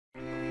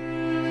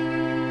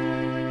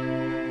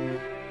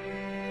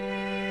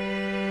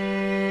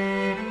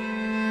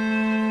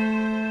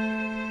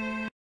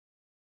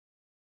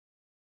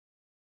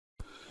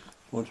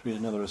I want to read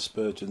another of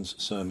Spurgeon's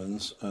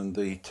sermons, and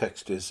the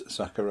text is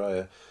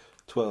Zechariah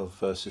 12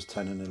 verses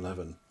 10 and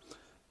 11.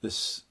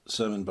 This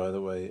sermon, by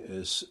the way,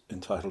 is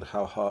entitled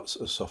How Hearts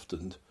Are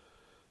Softened.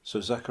 So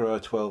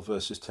Zechariah 12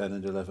 verses 10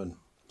 and 11.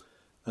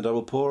 And I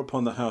will pour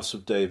upon the house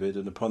of David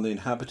and upon the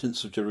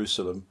inhabitants of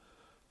Jerusalem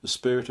the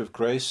spirit of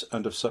grace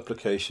and of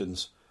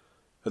supplications,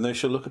 and they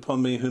shall look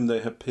upon me whom they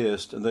have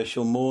pierced, and they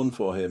shall mourn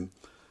for him,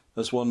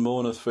 as one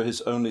mourneth for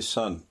his only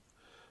son.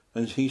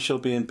 And he shall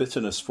be in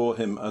bitterness for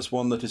him, as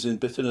one that is in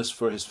bitterness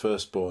for his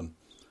firstborn.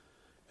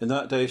 In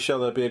that day shall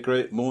there be a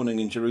great mourning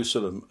in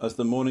Jerusalem, as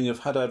the mourning of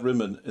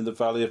Haddon in the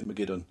valley of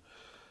Megiddo.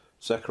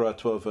 Zechariah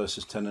 12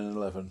 verses 10 and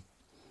 11.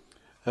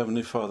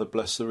 Heavenly Father,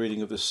 bless the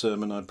reading of this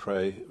sermon, I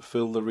pray.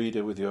 Fill the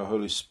reader with your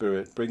Holy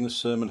Spirit. Bring the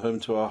sermon home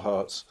to our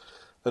hearts,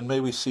 and may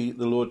we see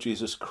the Lord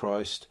Jesus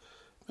Christ.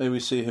 May we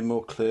see him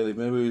more clearly.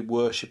 May we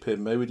worship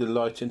him. May we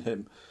delight in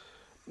him.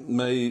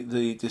 May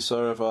the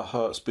desire of our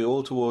hearts be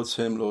all towards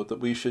him, Lord, that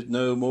we should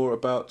know more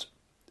about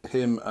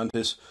him and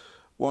his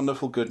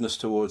wonderful goodness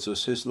towards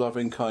us, his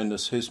loving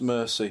kindness, his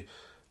mercy,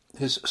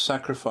 his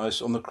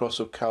sacrifice on the cross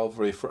of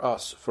Calvary for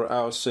us, for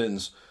our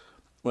sins,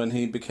 when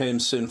he became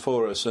sin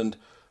for us and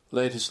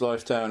laid his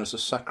life down as a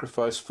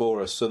sacrifice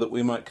for us, so that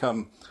we might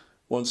come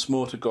once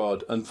more to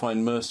God and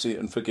find mercy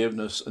and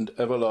forgiveness and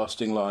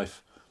everlasting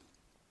life.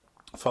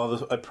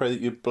 Father, I pray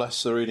that you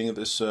bless the reading of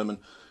this sermon.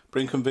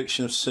 Bring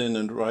conviction of sin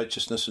and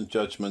righteousness and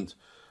judgment.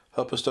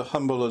 Help us to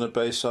humble and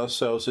abase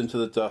ourselves into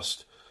the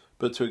dust,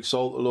 but to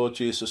exalt the Lord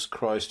Jesus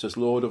Christ as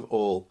Lord of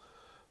all.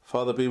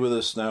 Father, be with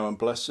us now and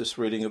bless this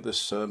reading of this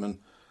sermon,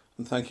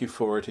 and thank you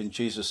for it in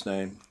Jesus'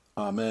 name.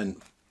 Amen.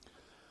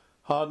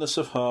 Hardness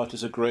of heart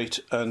is a great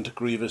and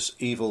grievous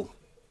evil.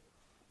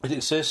 It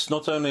exists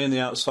not only in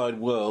the outside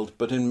world,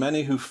 but in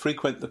many who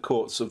frequent the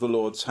courts of the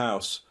Lord's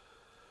house.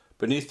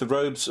 Beneath the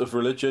robes of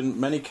religion,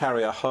 many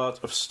carry a heart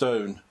of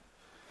stone.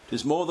 It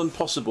is more than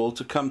possible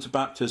to come to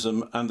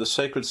baptism and the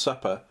sacred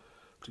supper,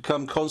 to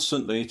come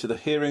constantly to the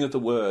hearing of the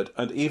word,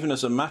 and even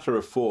as a matter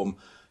of form,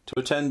 to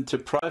attend to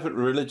private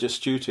religious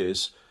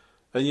duties,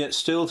 and yet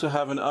still to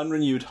have an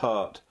unrenewed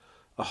heart,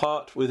 a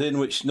heart within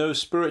which no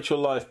spiritual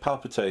life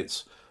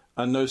palpitates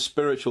and no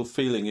spiritual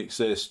feeling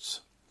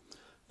exists.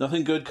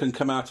 Nothing good can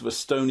come out of a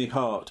stony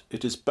heart.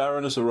 It is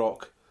barren as a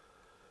rock.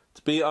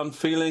 To be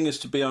unfeeling is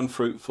to be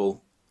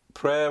unfruitful.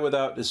 Prayer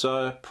without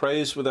desire,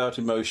 praise without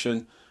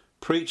emotion,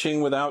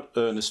 preaching without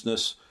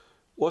earnestness,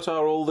 what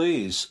are all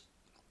these?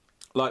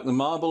 Like the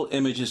marble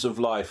images of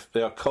life,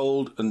 they are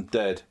cold and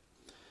dead.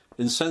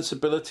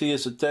 Insensibility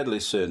is a deadly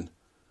sin.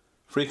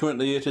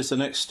 Frequently it is the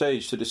next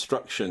stage to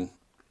destruction.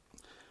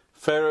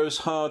 Pharaoh's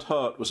hard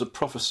heart was a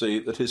prophecy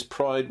that his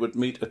pride would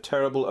meet a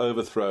terrible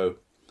overthrow.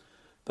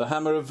 The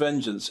hammer of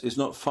vengeance is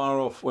not far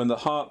off when the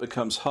heart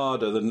becomes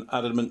harder than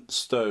adamant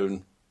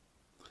stone.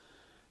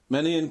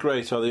 Many and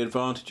great are the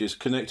advantages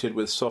connected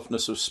with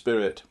softness of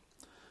spirit.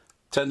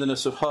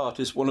 Tenderness of heart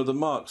is one of the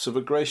marks of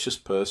a gracious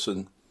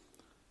person.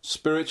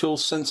 Spiritual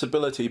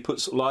sensibility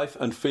puts life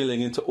and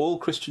feeling into all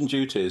Christian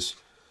duties.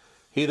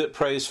 He that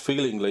prays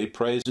feelingly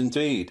prays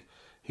indeed.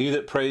 He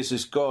that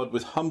praises God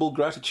with humble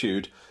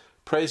gratitude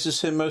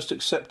praises him most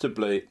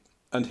acceptably,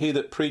 and he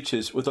that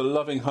preaches with a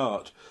loving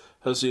heart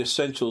has the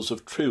essentials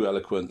of true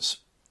eloquence.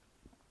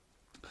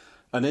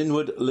 An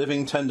inward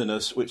living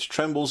tenderness which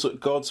trembles at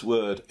God's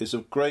word is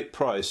of great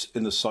price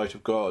in the sight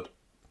of God.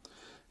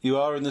 You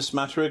are in this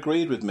matter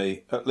agreed with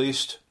me, at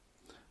least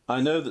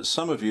I know that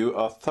some of you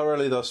are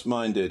thoroughly thus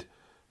minded,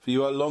 for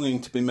you are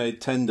longing to be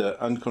made tender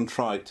and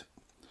contrite.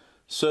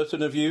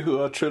 Certain of you who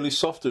are truly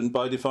softened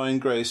by divine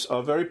grace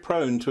are very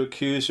prone to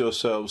accuse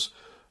yourselves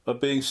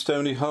of being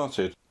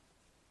stony-hearted.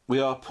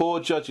 We are poor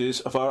judges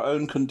of our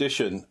own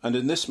condition, and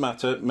in this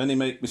matter many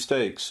make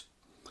mistakes.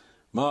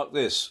 Mark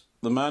this,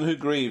 the man who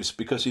grieves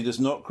because he does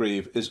not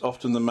grieve is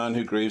often the man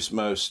who grieves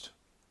most.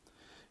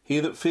 He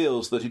that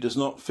feels that he does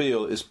not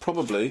feel is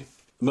probably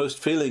the most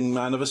feeling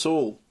man of us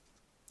all.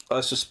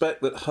 I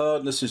suspect that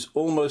hardness is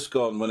almost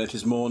gone when it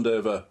is mourned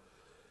over.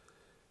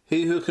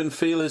 He who can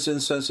feel his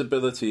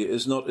insensibility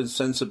is not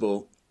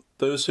insensible.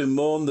 Those who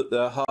mourn that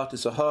their heart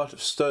is a heart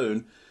of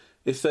stone,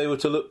 if they were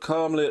to look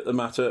calmly at the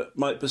matter,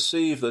 might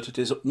perceive that it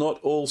is not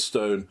all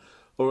stone,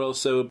 or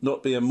else there would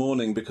not be a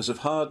mourning because of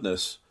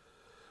hardness.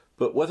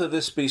 But whether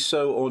this be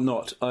so or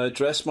not, I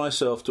address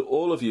myself to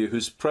all of you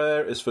whose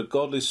prayer is for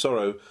godly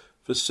sorrow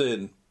for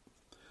sin.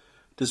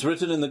 It is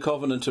written in the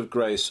covenant of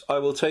grace, I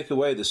will take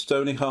away the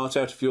stony heart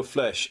out of your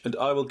flesh, and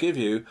I will give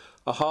you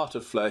a heart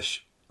of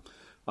flesh.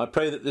 I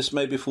pray that this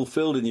may be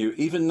fulfilled in you,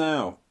 even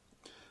now.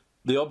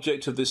 The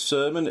object of this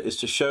sermon is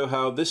to show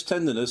how this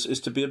tenderness is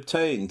to be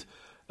obtained,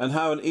 and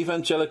how an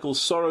evangelical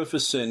sorrow for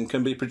sin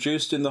can be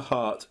produced in the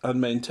heart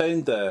and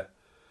maintained there.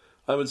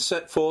 I would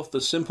set forth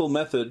the simple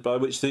method by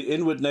which the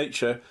inward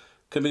nature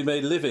can be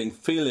made living,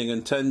 feeling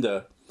and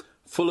tender,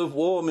 full of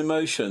warm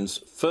emotions,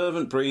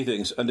 fervent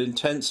breathings and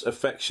intense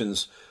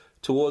affections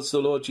towards the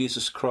Lord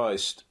Jesus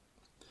Christ.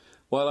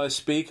 While I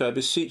speak, I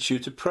beseech you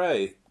to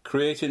pray.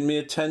 Create in me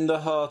a tender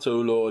heart, O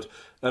Lord,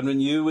 and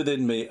renew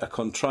within me a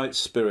contrite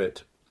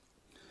spirit.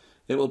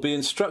 It will be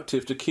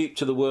instructive to keep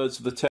to the words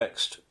of the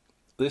text.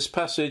 This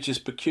passage is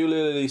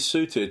peculiarly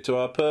suited to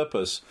our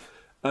purpose,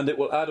 and it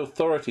will add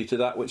authority to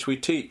that which we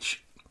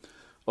teach.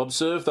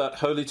 Observe that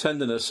holy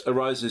tenderness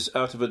arises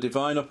out of a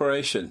divine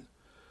operation.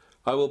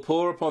 I will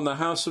pour upon the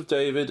house of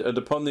David and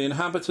upon the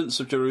inhabitants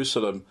of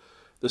Jerusalem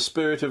the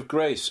spirit of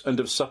grace and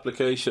of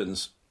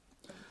supplications.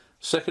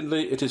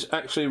 Secondly, it is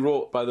actually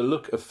wrought by the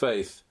look of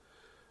faith.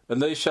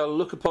 And they shall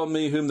look upon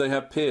me whom they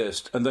have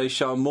pierced, and they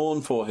shall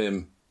mourn for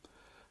him.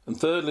 And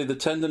thirdly, the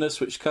tenderness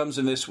which comes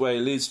in this way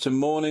leads to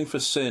mourning for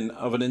sin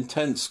of an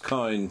intense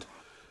kind.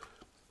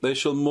 They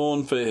shall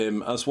mourn for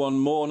him as one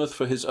mourneth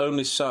for his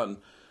only son,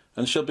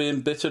 and shall be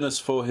in bitterness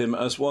for him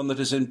as one that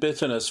is in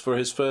bitterness for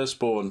his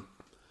firstborn.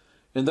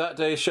 In that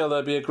day shall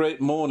there be a great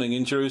mourning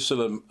in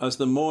Jerusalem, as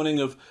the mourning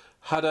of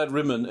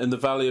Haddon in the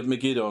valley of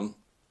Megiddo.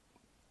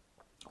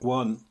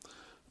 1.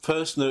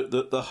 First note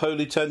that the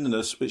holy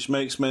tenderness which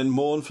makes men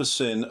mourn for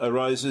sin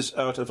arises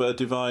out of a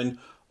divine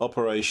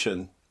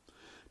operation.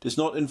 It is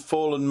not in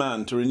fallen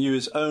man to renew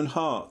his own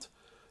heart.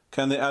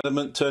 Can the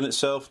adamant turn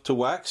itself to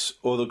wax,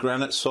 or the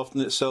granite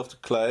soften itself to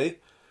clay?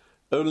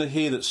 Only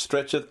he that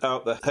stretcheth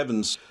out the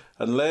heavens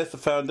and layeth the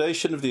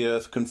foundation of the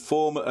earth can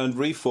form and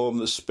reform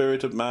the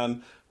spirit of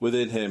man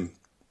within him.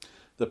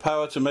 The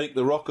power to make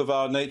the rock of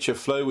our nature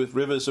flow with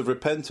rivers of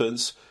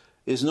repentance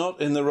is not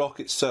in the rock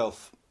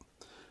itself.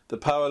 The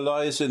power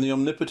lies in the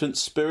omnipotent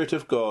Spirit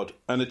of God,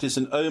 and it is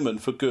an omen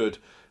for good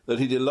that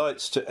he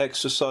delights to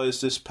exercise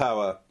this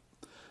power.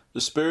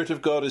 The Spirit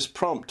of God is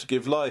prompt to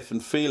give life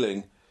and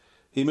feeling.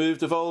 He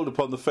moved of old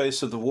upon the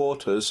face of the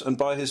waters, and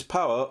by his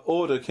power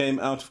order came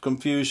out of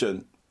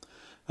confusion.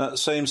 That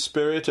same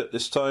Spirit at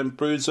this time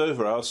broods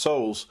over our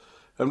souls,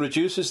 and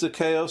reduces the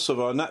chaos of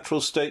our natural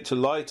state to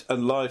light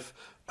and life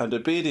and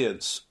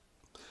obedience.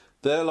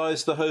 There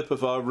lies the hope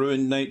of our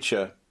ruined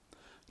nature.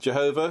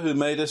 Jehovah, who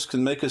made us,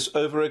 can make us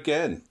over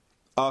again.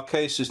 Our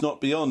case is not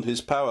beyond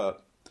his power.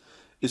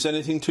 Is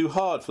anything too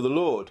hard for the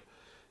Lord?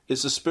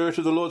 Is the Spirit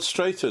of the Lord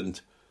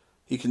straitened?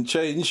 He can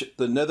change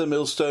the nether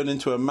millstone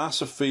into a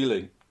mass of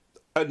feeling,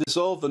 and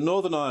dissolve the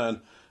northern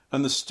iron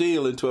and the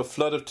steel into a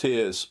flood of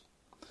tears.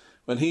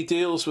 When he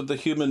deals with the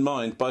human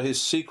mind by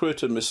his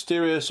secret and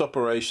mysterious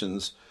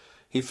operations,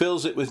 he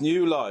fills it with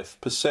new life,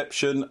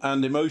 perception,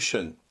 and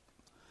emotion.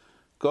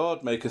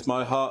 God maketh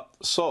my heart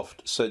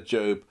soft, said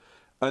Job,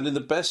 and in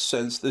the best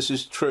sense this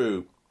is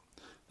true.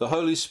 The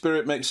Holy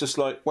Spirit makes us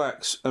like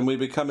wax, and we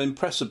become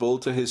impressible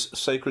to his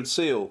sacred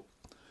seal.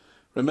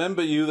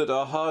 Remember you that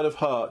are hard of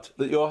heart,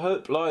 that your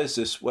hope lies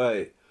this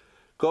way.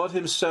 God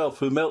himself,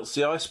 who melts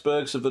the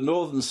icebergs of the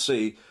northern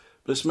sea,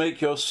 must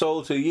make your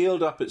soul to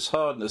yield up its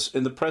hardness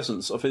in the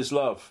presence of his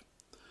love.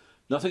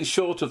 Nothing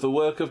short of the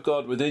work of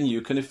God within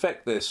you can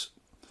effect this.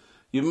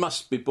 You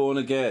must be born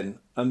again,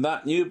 and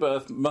that new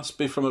birth must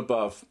be from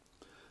above.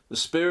 The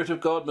Spirit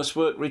of God must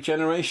work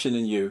regeneration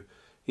in you.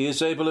 He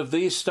is able of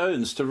these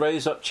stones to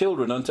raise up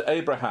children unto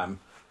Abraham,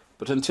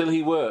 but until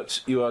he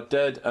works, you are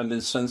dead and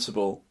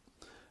insensible.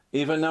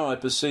 Even now I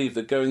perceive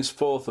the goings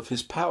forth of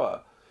his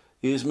power.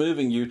 He is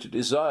moving you to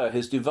desire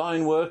his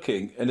divine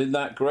working, and in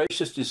that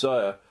gracious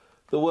desire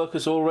the work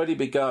has already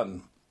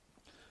begun.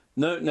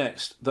 Note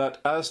next that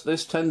as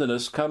this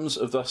tenderness comes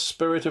of the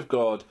Spirit of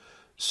God,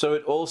 so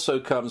it also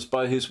comes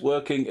by his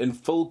working in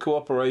full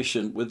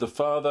cooperation with the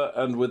Father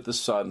and with the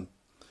Son.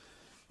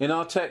 In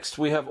our text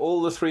we have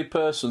all the three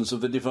persons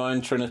of the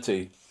divine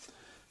Trinity.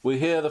 We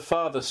hear the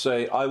Father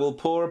say, I will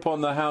pour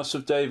upon the house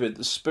of David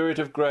the Spirit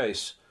of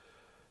grace.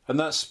 And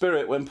that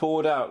Spirit, when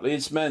poured out,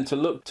 leads men to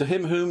look to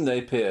him whom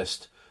they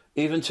pierced,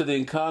 even to the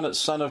incarnate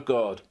Son of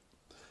God.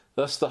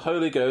 Thus the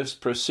Holy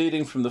Ghost,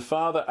 proceeding from the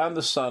Father and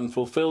the Son,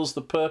 fulfills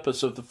the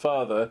purpose of the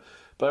Father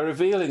by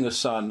revealing the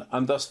Son,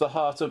 and thus the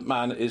heart of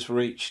man is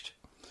reached.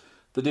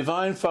 The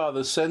Divine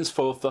Father sends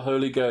forth the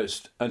Holy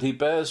Ghost, and he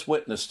bears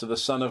witness to the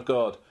Son of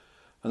God,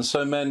 and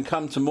so men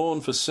come to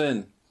mourn for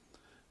sin.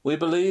 We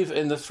believe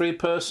in the three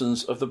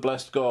persons of the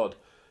blessed God,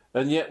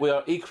 and yet we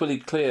are equally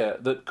clear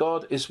that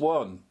God is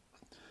one.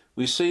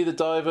 We see the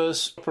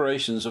diverse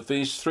operations of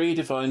these three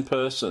divine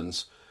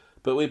persons,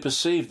 but we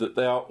perceive that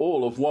they are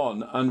all of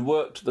one and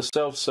work to the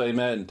selfsame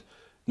end,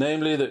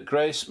 namely that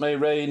grace may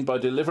reign by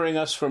delivering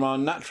us from our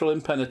natural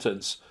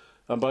impenitence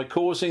and by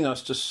causing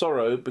us to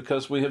sorrow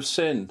because we have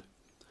sinned.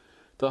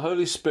 The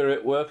Holy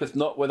Spirit worketh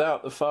not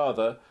without the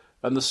Father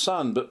and the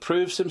Son, but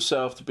proves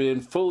himself to be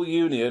in full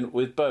union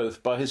with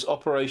both by his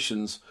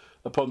operations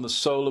upon the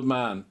soul of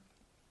man.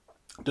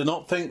 Do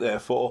not think,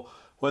 therefore,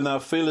 when thou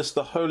feelest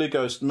the Holy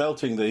Ghost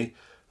melting thee,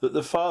 that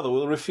the Father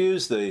will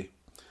refuse thee.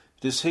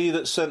 It is he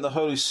that sent the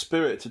Holy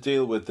Spirit to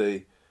deal with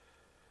thee.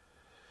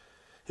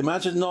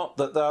 Imagine not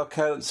that thou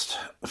canst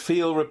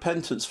feel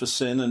repentance for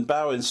sin and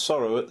bow in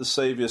sorrow at the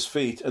Saviour's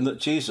feet, and that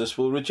Jesus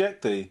will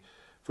reject thee.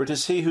 For it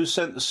is he who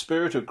sent the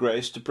Spirit of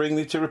grace to bring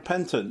thee to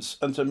repentance,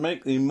 and to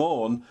make thee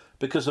mourn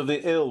because of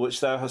the ill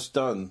which thou hast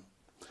done.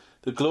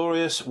 The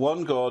glorious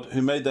one God,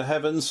 who made the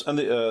heavens and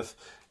the earth,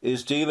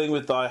 is dealing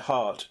with thy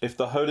heart, if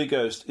the Holy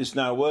Ghost is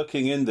now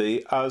working in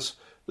thee as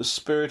the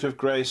Spirit of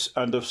grace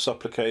and of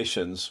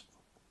supplications.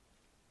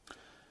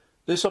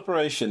 This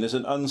operation is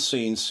an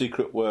unseen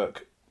secret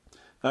work.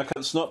 Thou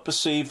canst not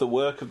perceive the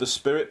work of the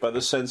Spirit by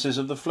the senses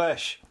of the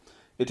flesh.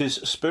 It is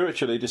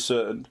spiritually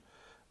discerned.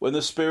 When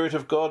the Spirit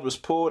of God was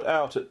poured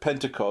out at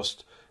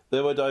Pentecost,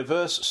 there were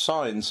diverse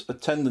signs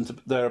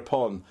attendant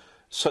thereupon,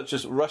 such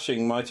as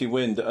rushing mighty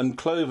wind, and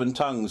cloven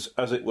tongues,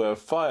 as it were,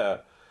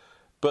 fire.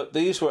 But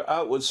these were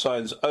outward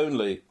signs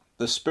only.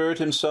 The Spirit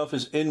himself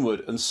is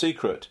inward and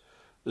secret.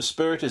 The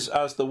Spirit is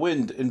as the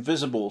wind,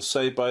 invisible,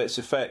 save by its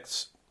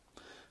effects.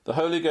 The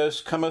Holy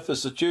Ghost cometh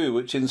as the dew,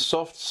 which in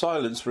soft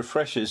silence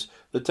refreshes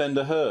the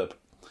tender herb.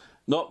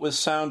 Not with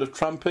sound of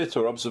trumpet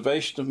or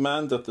observation of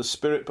man doth the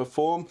Spirit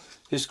perform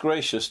his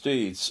gracious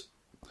deeds.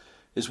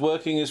 His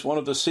working is one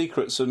of the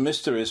secrets and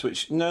mysteries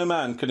which no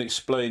man can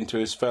explain to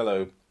his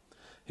fellow.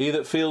 He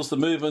that feels the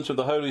movement of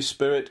the Holy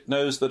Spirit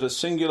knows that a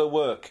singular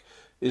work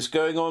is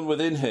going on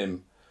within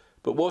him,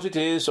 but what it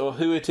is or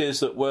who it is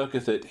that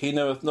worketh it, he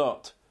knoweth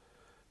not.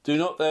 Do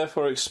not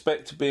therefore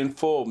expect to be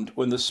informed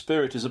when the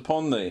Spirit is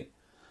upon thee.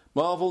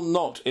 Marvel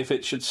not if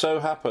it should so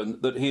happen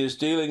that he is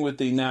dealing with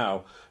thee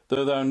now,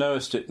 though thou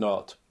knowest it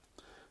not.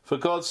 For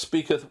God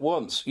speaketh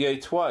once, yea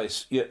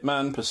twice, yet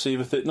man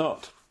perceiveth it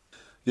not.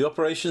 The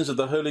operations of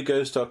the Holy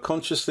Ghost are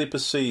consciously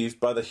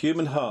perceived by the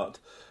human heart,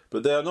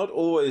 but they are not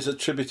always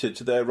attributed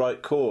to their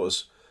right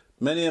cause.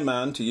 Many a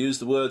man, to use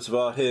the words of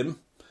our hymn,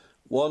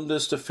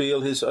 wanders to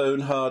feel his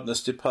own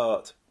hardness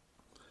depart.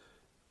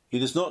 He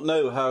does not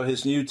know how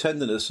his new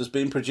tenderness has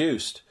been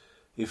produced.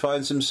 He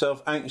finds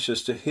himself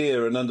anxious to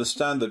hear and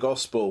understand the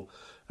gospel,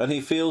 and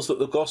he feels that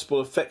the gospel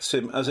affects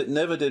him as it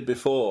never did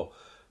before,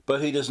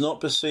 but he does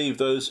not perceive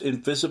those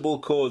invisible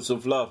cords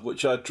of love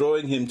which are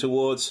drawing him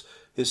towards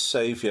his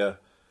Saviour.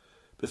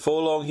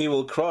 Before long he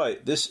will cry,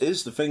 "This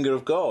is the finger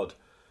of God,"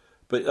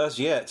 but as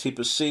yet he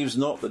perceives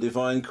not the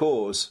divine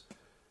cause.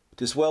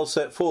 It is well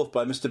set forth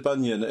by Mr.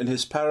 Bunyan in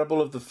his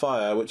parable of the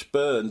fire which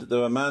burned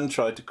though a man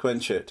tried to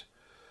quench it.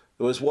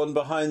 There was one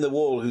behind the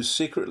wall who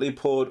secretly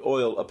poured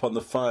oil upon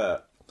the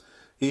fire.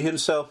 He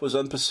himself was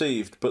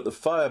unperceived, but the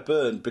fire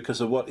burned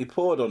because of what he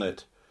poured on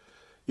it.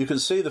 You can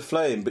see the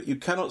flame, but you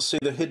cannot see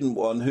the hidden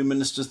one who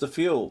ministers the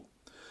fuel.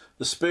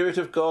 The Spirit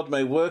of God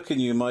may work in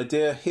you, my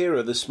dear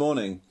hearer, this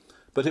morning,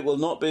 but it will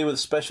not be with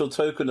special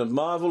token of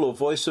marvel or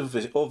voice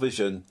or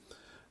vision.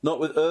 Not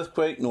with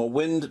earthquake, nor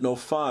wind, nor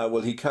fire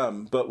will he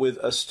come, but with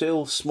a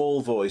still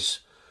small voice.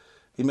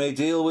 He may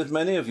deal with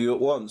many of you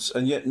at once,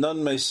 and yet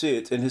none may see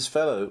it in his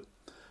fellow.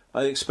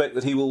 I expect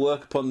that he will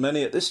work upon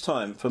many at this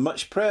time, for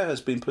much prayer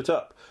has been put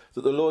up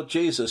that the Lord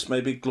Jesus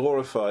may be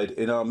glorified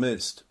in our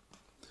midst.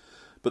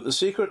 But the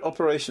secret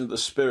operation of the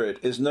Spirit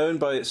is known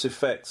by its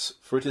effects,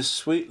 for it is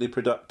sweetly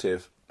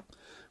productive.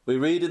 We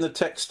read in the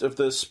text of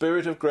the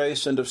Spirit of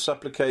grace and of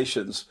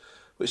supplications,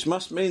 which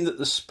must mean that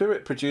the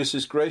Spirit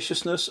produces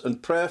graciousness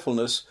and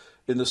prayerfulness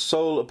in the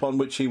soul upon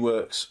which he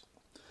works.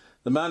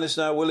 The man is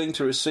now willing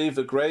to receive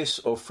the grace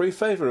or free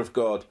favour of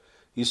God.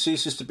 He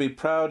ceases to be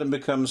proud and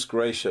becomes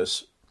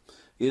gracious.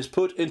 He is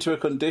put into a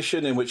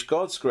condition in which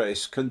God's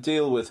grace can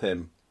deal with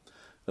him.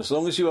 As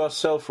long as you are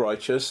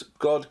self-righteous,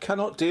 God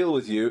cannot deal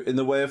with you in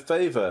the way of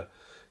favour.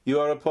 You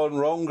are upon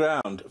wrong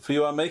ground, for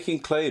you are making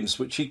claims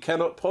which he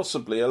cannot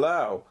possibly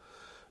allow.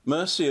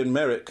 Mercy and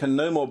merit can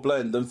no more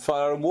blend than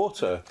fire and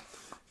water.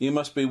 You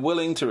must be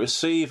willing to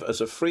receive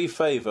as a free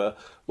favour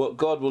what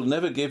God will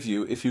never give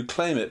you if you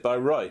claim it by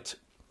right.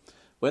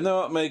 When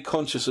thou art made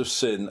conscious of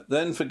sin,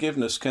 then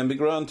forgiveness can be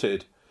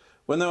granted.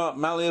 When thou art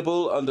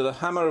malleable under the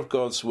hammer of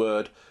God's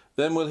word,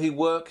 then will he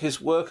work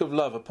his work of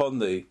love upon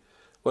thee.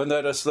 When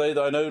thou dost lay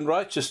thine own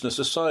righteousness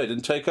aside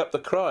and take up the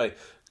cry,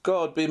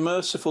 God, be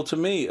merciful to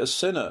me, a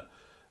sinner,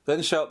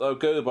 then shalt thou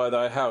go by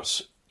thy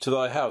house to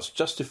thy house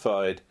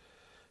justified.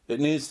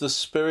 It needs the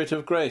Spirit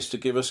of grace to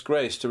give us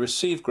grace, to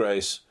receive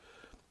grace.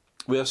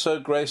 We are so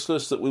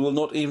graceless that we will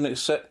not even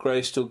accept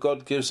grace till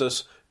God gives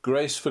us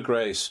grace for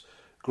grace,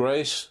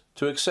 grace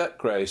to accept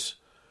grace.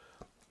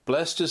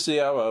 Blessed is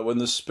the hour when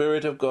the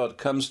Spirit of God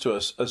comes to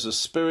us as the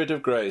Spirit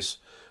of grace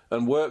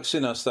and works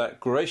in us that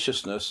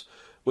graciousness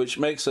which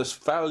makes us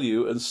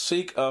value and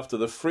seek after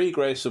the free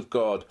grace of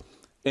God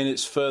in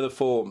its further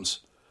forms.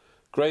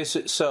 Grace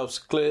itself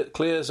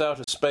clears out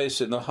a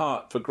space in the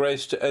heart for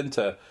grace to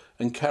enter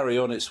and carry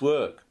on its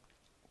work.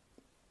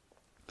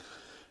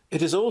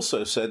 It is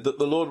also said that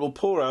the Lord will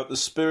pour out the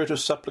spirit of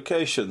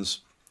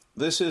supplications.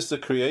 This is the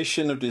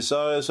creation of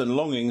desires and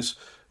longings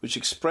which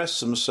express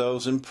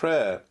themselves in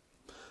prayer.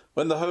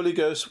 When the Holy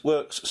Ghost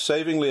works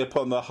savingly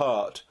upon the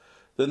heart,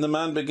 then the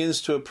man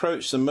begins to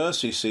approach the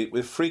mercy seat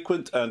with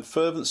frequent and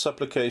fervent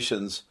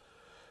supplications.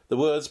 The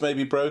words may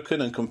be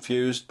broken and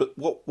confused, but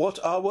what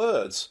are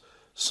words?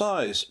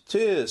 Sighs,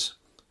 tears,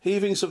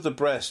 heavings of the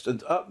breast,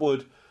 and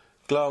upward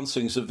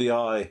glancings of the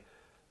eye.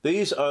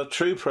 These are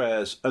true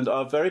prayers, and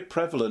are very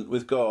prevalent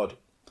with God.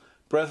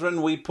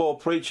 Brethren, we poor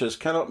preachers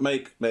cannot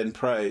make men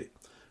pray.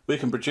 We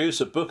can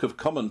produce a book of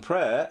common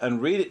prayer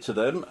and read it to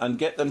them and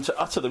get them to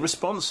utter the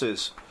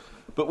responses.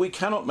 But we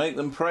cannot make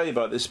them pray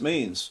by this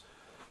means.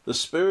 The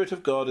Spirit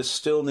of God is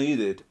still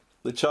needed.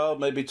 The child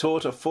may be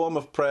taught a form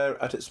of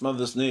prayer at its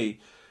mother's knee,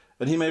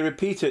 and he may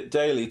repeat it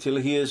daily till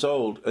he is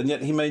old, and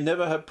yet he may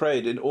never have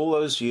prayed in all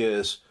those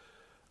years.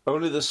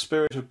 Only the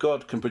Spirit of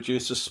God can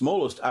produce the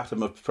smallest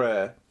atom of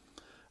prayer.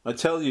 I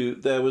tell you,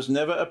 there was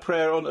never a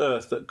prayer on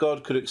earth that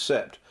God could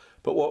accept,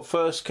 but what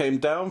first came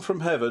down from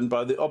heaven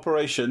by the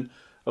operation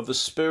of the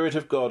Spirit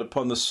of God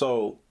upon the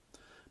soul.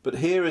 But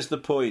here is the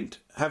point.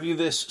 Have you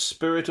this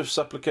spirit of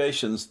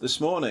supplications this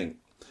morning?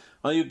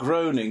 Are you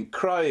groaning,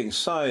 crying,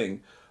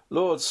 sighing,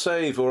 Lord,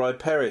 save, or I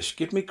perish.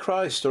 Give me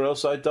Christ, or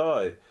else I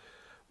die.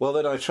 Well,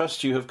 then I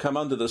trust you have come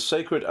under the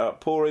sacred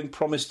outpouring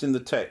promised in the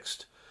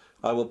text.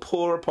 I will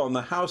pour upon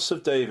the house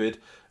of David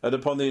and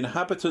upon the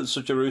inhabitants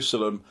of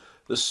Jerusalem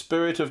the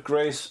spirit of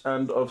grace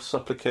and of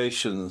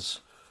supplications.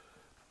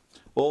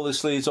 All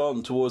this leads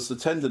on towards the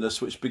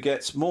tenderness which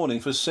begets mourning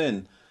for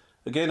sin.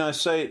 Again I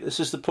say, this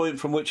is the point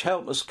from which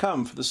help must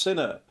come for the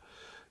sinner.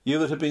 You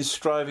that have been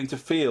striving to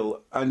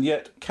feel, and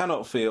yet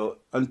cannot feel,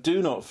 and do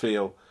not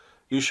feel,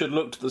 you should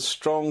look to the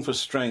strong for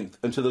strength,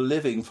 and to the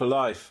living for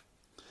life.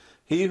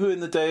 He who in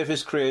the day of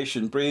his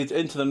creation breathed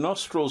into the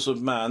nostrils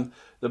of man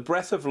the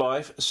breath of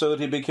life, so that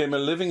he became a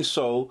living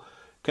soul,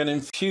 can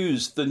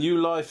infuse the new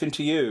life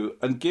into you,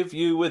 and give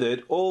you with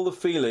it all the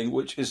feeling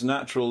which is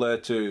natural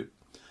thereto.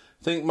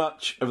 Think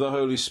much of the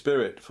Holy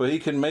Spirit, for he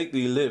can make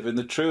thee live in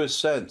the truest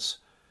sense.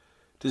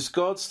 'Tis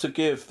God's to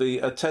give thee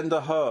a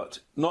tender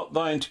heart, not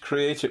thine to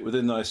create it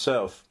within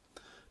thyself.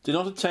 Do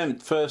not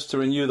attempt first to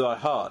renew thy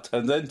heart,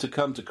 and then to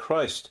come to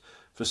Christ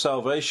for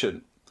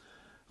salvation.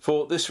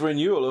 For this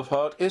renewal of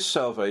heart is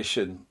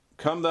salvation.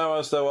 Come thou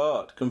as thou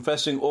art,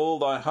 confessing all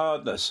thy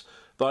hardness,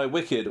 thy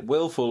wicked,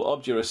 wilful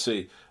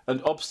obduracy and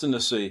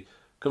obstinacy.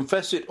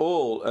 Confess it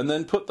all, and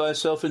then put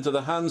thyself into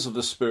the hands of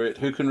the Spirit,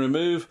 who can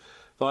remove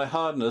thy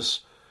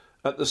hardness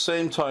at the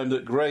same time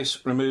that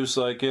grace removes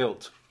thy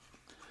guilt.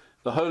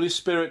 The Holy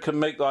Spirit can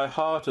make thy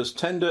heart as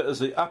tender as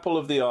the apple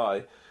of the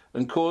eye,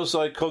 and cause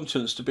thy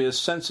conscience to be as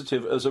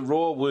sensitive as a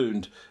raw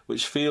wound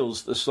which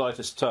feels the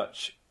slightest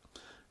touch.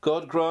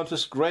 God grant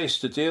us grace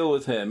to deal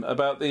with him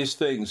about these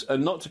things,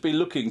 and not to be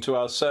looking to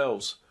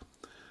ourselves.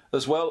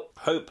 As well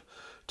hope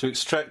to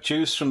extract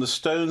juice from the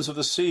stones of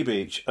the sea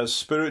beach as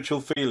spiritual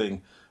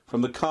feeling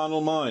from the carnal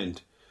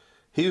mind.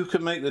 He who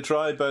can make the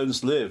dry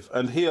bones live,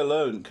 and he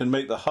alone can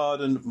make the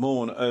hardened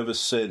mourn over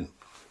sin.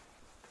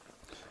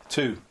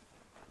 2.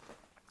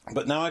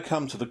 But now I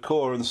come to the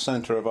core and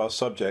centre of our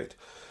subject.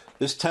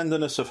 This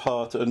tenderness of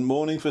heart and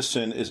mourning for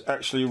sin is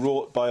actually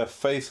wrought by a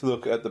faith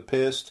look at the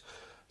pierced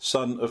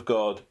Son of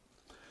God.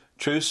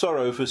 True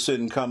sorrow for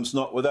sin comes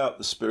not without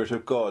the Spirit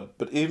of God,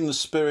 but even the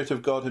Spirit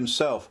of God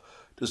himself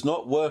does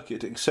not work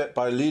it except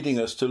by leading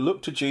us to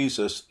look to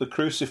Jesus, the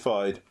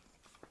crucified.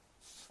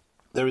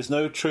 There is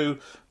no true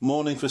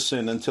mourning for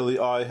sin until the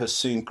eye has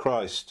seen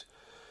Christ.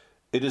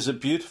 It is a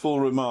beautiful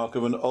remark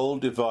of an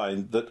old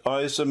divine that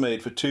eyes are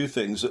made for two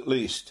things at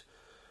least.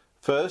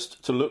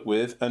 First, to look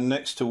with, and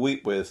next to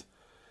weep with.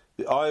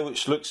 The eye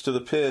which looks to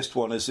the pierced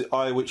one is the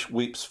eye which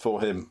weeps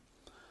for him.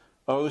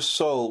 O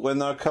soul, when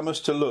thou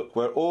comest to look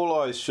where all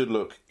eyes should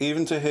look,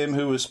 even to him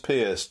who was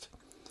pierced,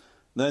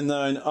 then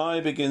thine eye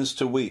begins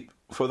to weep,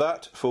 for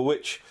that for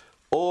which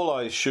all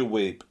eyes should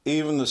weep,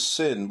 even the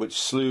sin which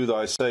slew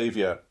thy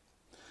Saviour.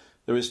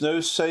 There is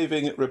no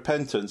saving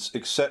repentance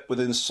except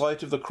within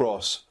sight of the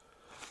cross.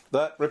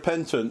 That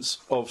repentance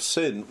of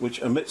sin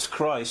which omits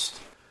Christ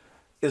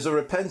is a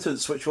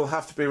repentance which will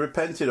have to be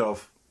repented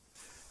of.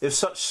 If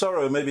such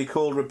sorrow may be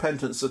called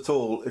repentance at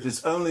all, it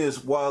is only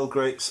as wild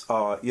grapes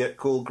are, yet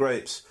called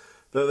grapes,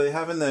 though they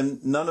have in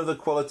them none of the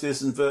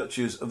qualities and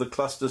virtues of the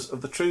clusters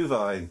of the true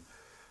vine.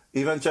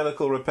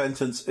 Evangelical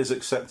repentance is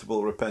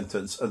acceptable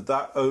repentance, and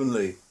that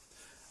only.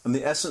 And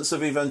the essence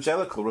of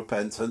evangelical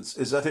repentance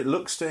is that it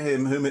looks to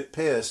him whom it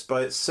pierced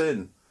by its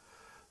sin.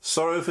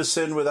 Sorrow for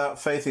sin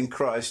without faith in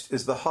Christ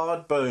is the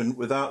hard bone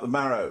without the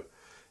marrow.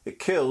 It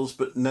kills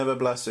but never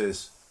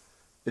blesses.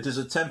 It is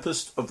a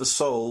tempest of the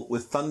soul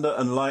with thunder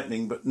and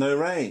lightning but no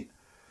rain.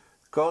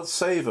 God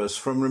save us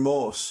from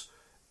remorse.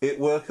 It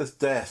worketh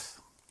death.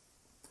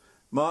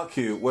 Mark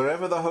you,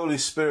 wherever the Holy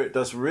Spirit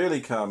does really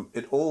come,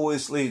 it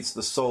always leads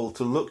the soul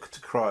to look to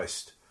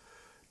Christ.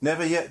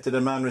 Never yet did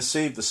a man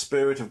receive the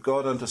Spirit of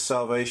God unto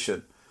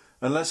salvation,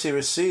 unless he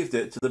received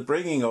it to the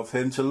bringing of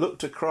him to look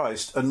to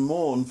Christ and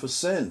mourn for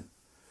sin.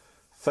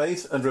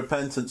 Faith and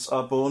repentance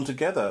are born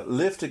together,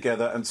 live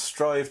together, and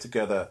strive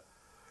together.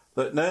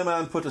 Let no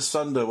man put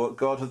asunder what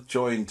God hath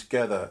joined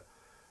together.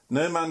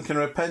 No man can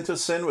repent of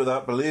sin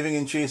without believing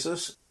in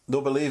Jesus,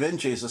 nor believe in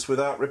Jesus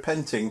without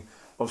repenting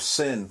of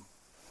sin.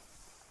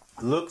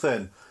 Look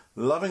then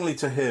lovingly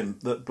to him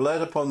that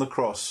bled upon the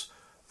cross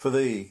for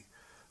thee,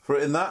 for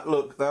in that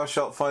look thou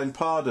shalt find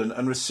pardon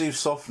and receive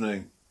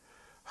softening.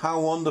 How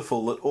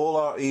wonderful that all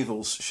our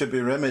evils should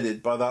be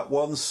remedied by that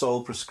one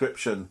sole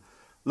prescription.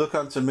 Look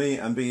unto me,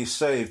 and be ye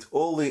saved,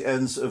 all the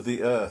ends of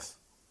the earth.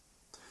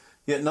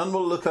 Yet none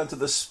will look unto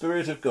the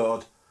Spirit of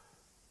God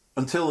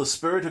until the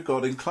Spirit of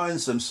God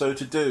inclines them so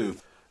to do,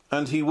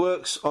 and he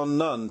works on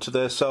none to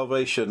their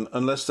salvation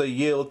unless they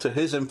yield to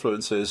his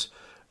influences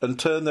and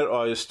turn their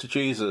eyes to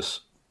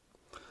Jesus.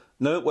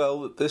 Note well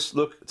that this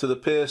look to the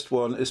pierced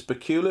one is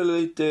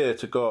peculiarly dear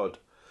to God.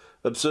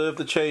 Observe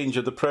the change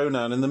of the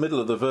pronoun in the middle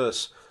of the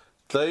verse.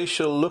 They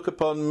shall look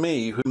upon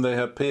me whom they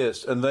have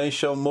pierced, and they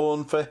shall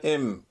mourn for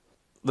him.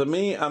 The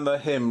me and the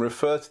him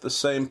refer to the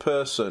same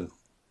person.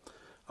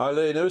 I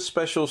lay no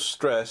special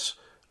stress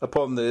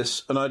upon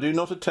this, and I do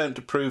not attempt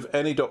to prove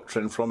any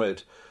doctrine from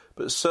it,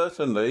 but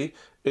certainly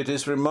it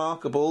is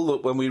remarkable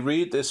that when we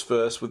read this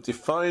verse with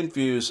defined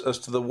views as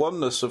to the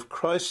oneness of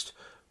Christ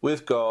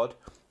with God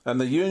and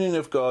the union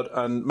of God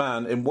and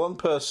man in one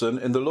person,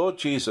 in the Lord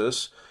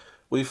Jesus,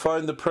 we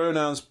find the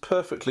pronouns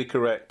perfectly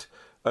correct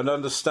and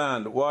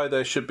understand why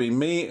there should be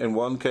me in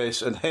one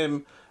case and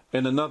him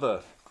in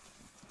another.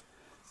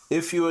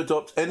 If you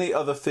adopt any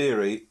other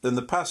theory, then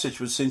the passage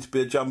would seem to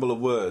be a jumble of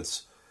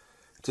words.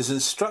 It is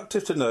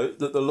instructive to note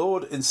that the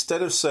Lord,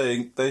 instead of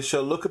saying, they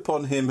shall look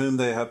upon him whom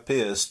they have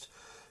pierced,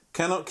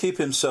 cannot keep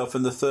himself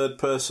in the third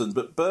person,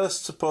 but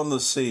bursts upon the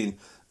scene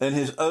in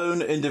his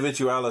own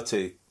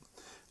individuality.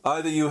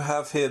 Either you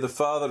have here the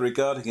Father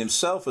regarding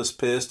himself as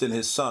pierced in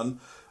his Son,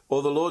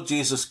 or the Lord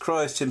Jesus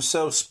Christ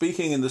himself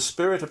speaking in the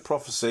spirit of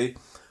prophecy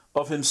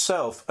of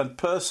himself and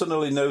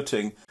personally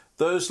noting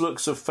those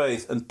looks of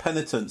faith and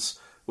penitence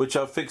which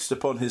are fixed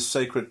upon his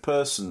sacred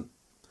person.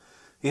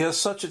 He has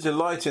such a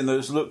delight in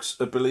those looks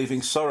of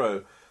believing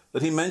sorrow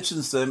that he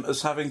mentions them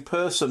as having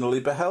personally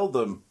beheld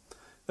them.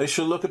 They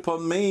shall look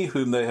upon me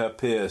whom they have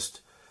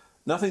pierced.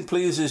 Nothing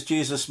pleases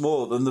Jesus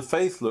more than the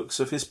faith looks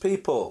of his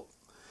people.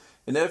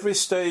 In every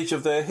stage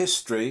of their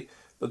history,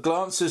 the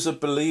glances of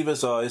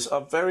believers' eyes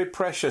are very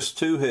precious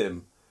to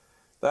him.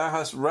 Thou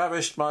hast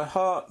ravished my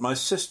heart, my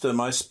sister,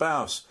 my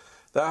spouse.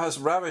 Thou hast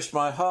ravished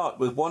my heart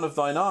with one of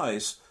thine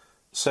eyes,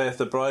 saith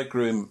the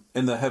bridegroom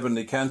in the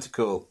heavenly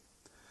canticle.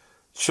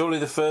 Surely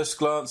the first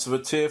glance of a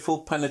tearful,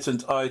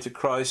 penitent eye to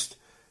Christ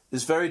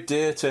is very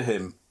dear to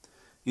him.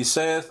 He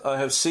saith, I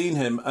have seen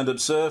him and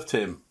observed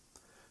him.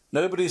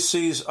 Nobody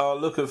sees our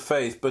look of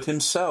faith but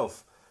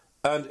himself,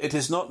 and it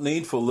is not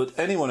needful that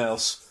anyone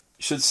else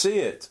should see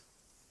it.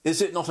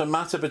 Is it not a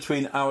matter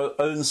between our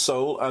own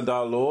soul and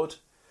our Lord?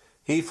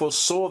 He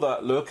foresaw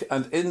that look,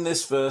 and in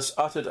this verse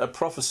uttered a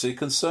prophecy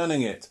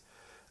concerning it,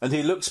 and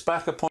he looks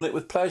back upon it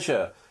with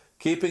pleasure,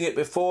 keeping it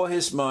before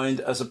his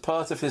mind as a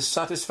part of his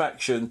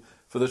satisfaction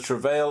for the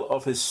travail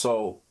of his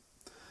soul.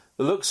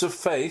 The looks of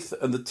faith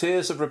and the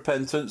tears of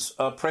repentance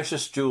are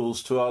precious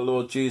jewels to our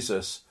Lord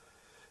Jesus.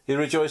 He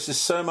rejoices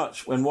so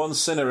much when one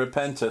sinner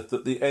repenteth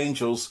that the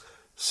angels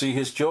see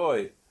his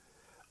joy.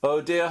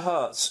 Oh, dear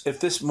hearts, if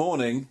this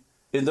morning,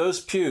 in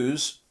those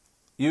pews,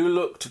 you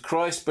look to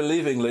Christ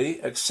believingly,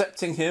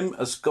 accepting him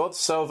as God's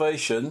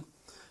salvation,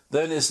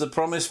 then is the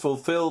promise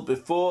fulfilled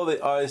before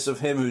the eyes of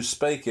him who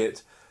spake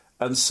it,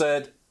 and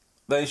said,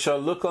 They shall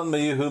look on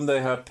me whom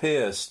they have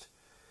pierced.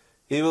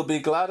 He will be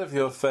glad of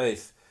your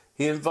faith.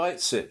 He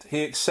invites it,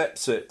 he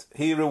accepts it,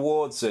 he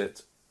rewards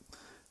it.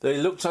 They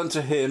looked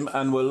unto him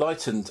and were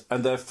lightened,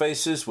 and their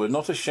faces were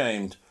not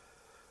ashamed.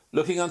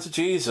 Looking unto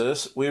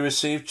Jesus, we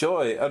receive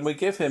joy, and we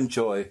give him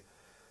joy.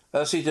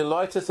 As he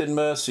delighteth in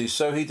mercy,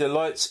 so he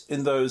delights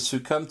in those who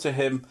come to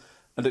him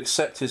and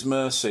accept his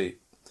mercy.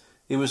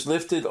 He was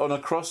lifted on a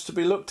cross to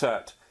be looked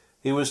at.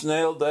 He was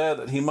nailed there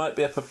that he might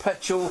be a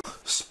perpetual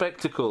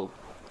spectacle,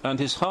 and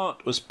his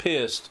heart was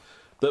pierced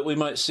that we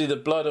might see the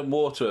blood and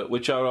water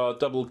which are our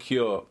double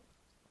cure.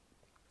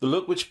 The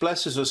look which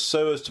blesses us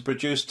so as to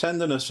produce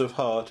tenderness of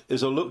heart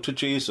is a look to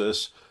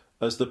Jesus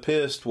as the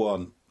pierced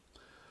one.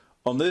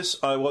 On this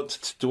I want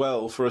to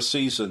dwell for a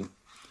season.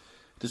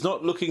 It is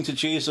not looking to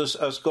Jesus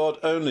as God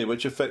only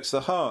which affects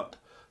the heart,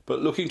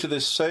 but looking to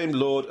this same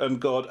Lord and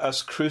God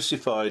as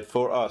crucified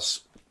for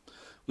us.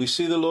 We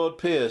see the Lord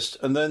pierced,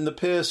 and then the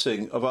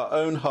piercing of our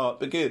own heart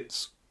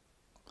begins.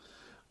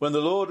 When the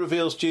Lord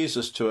reveals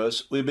Jesus to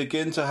us, we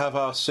begin to have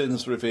our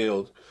sins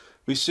revealed.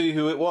 We see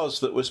who it was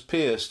that was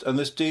pierced, and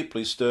this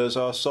deeply stirs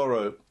our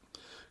sorrow.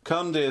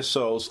 Come, dear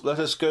souls, let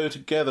us go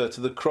together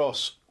to the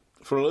cross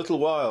for a little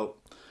while,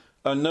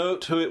 and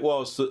note who it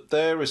was that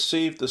there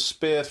received the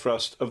spear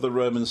thrust of the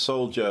Roman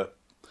soldier.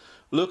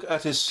 Look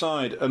at his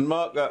side, and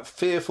mark that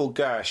fearful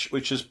gash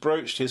which has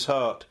broached his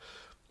heart,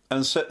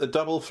 and set the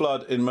double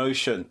flood in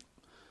motion.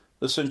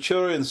 The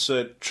centurion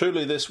said,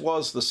 Truly this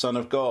was the Son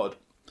of God.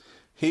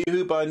 He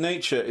who by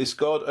nature is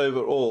God over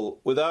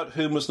all, without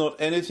whom was not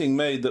anything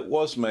made that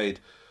was made,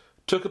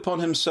 took upon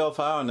himself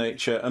our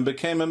nature, and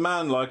became a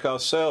man like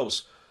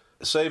ourselves,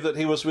 save that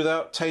he was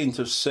without taint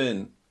of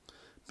sin.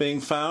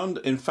 Being found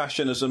in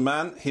fashion as a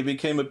man, he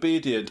became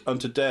obedient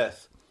unto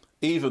death,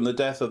 even the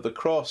death of the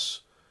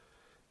cross.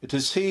 It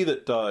is he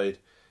that died.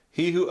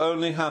 He who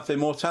only hath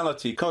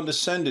immortality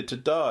condescended to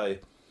die.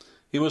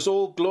 He was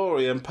all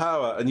glory and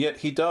power, and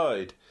yet he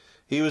died.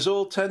 He was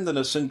all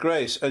tenderness and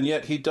grace, and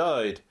yet he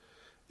died.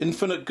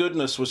 Infinite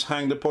goodness was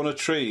hanged upon a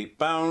tree.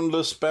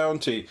 Boundless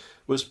bounty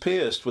was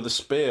pierced with a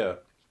spear.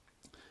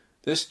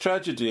 This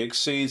tragedy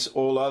exceeds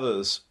all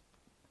others.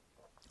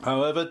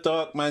 However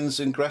dark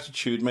man's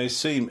ingratitude may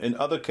seem in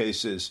other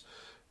cases,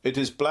 it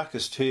is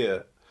blackest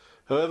here.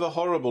 However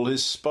horrible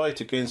his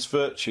spite against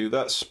virtue,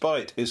 that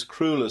spite is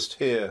cruelest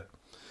here.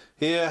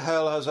 Here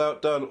hell has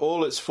outdone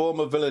all its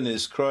former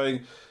villainies,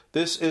 crying,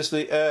 "This is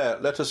the heir,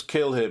 let us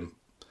kill him."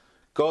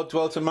 God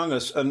dwelt among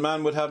us, and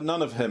man would have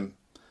none of him.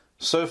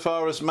 So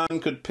far as man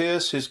could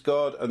pierce his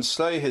God and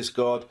slay his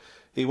God,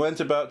 he went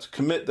about to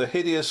commit the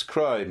hideous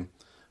crime.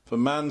 For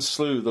man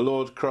slew the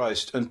Lord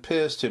Christ, and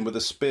pierced him with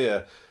a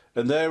spear,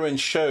 and therein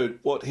showed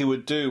what he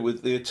would do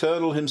with the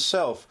Eternal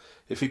himself,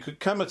 if he could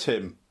come at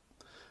him.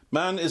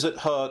 Man is at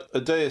heart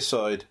a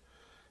deicide.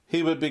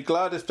 He would be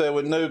glad if there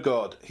were no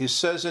God. He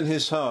says in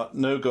his heart,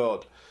 no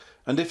God.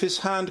 And if his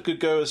hand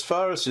could go as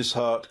far as his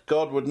heart,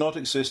 God would not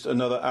exist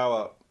another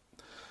hour.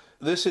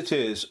 This it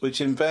is which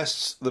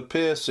invests the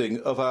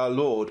piercing of our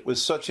Lord with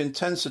such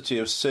intensity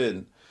of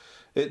sin.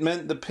 It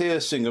meant the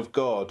piercing of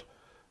God.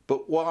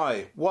 But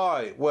why,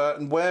 where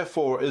and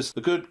wherefore is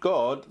the good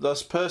God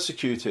thus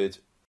persecuted?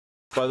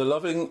 By the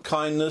loving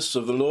kindness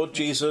of the Lord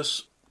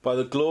Jesus, by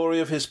the glory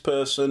of his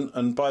person,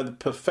 and by the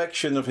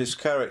perfection of his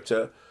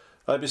character,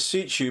 I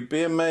beseech you,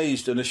 be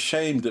amazed and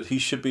ashamed that he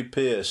should be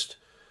pierced.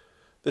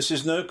 This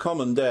is no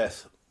common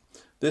death.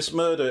 This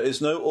murder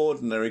is no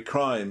ordinary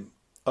crime.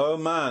 O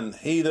man,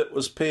 he that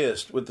was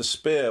pierced with the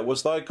spear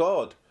was thy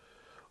God.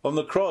 On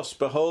the cross,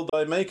 behold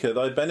thy Maker,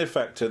 thy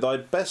benefactor, thy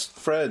best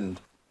friend.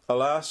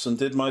 Alas, and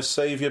did my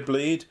Saviour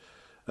bleed?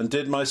 And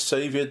did my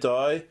Saviour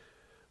die?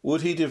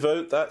 Would he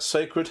devote that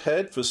sacred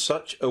head for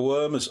such a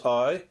worm as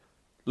I?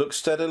 Look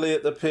steadily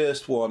at the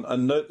pierced one,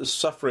 and note the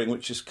suffering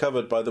which is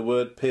covered by the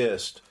word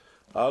pierced.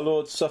 Our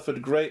Lord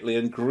suffered greatly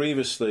and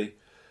grievously.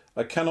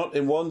 I cannot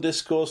in one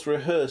discourse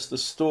rehearse the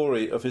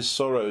story of his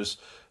sorrows,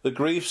 the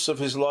griefs of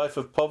his life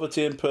of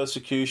poverty and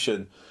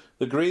persecution,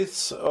 the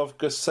griefs of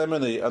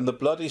Gethsemane and the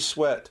bloody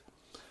sweat,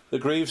 the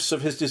griefs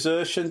of his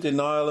desertion,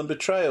 denial and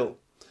betrayal,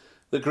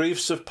 the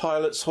griefs of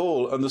Pilate's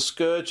hall and the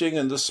scourging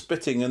and the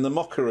spitting and the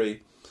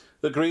mockery,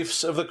 the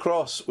griefs of the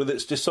cross with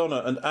its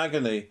dishonour and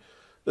agony.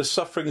 The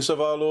sufferings of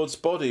our Lord's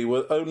body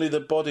were only the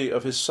body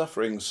of his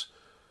sufferings.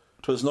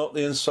 'Twas not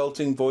the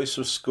insulting voice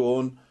of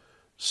scorn,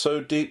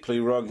 so deeply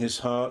wrung his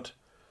heart.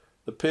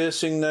 The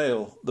piercing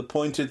nail, the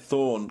pointed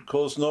thorn,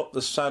 caused not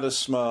the saddest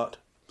smart.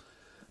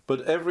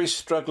 But every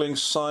struggling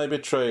sigh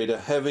betrayed a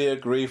heavier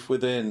grief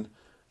within,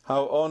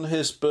 how on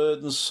his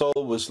burdened soul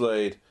was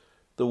laid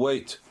the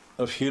weight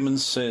of human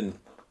sin.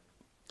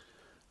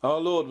 Our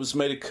Lord was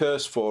made a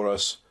curse for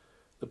us.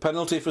 The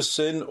penalty for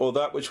sin, or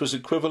that which was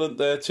equivalent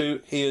thereto,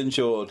 he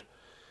endured.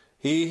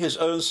 He his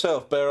own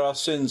self bare our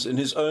sins in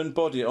his own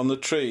body on the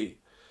tree.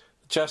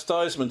 The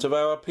chastisement of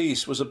our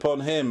peace was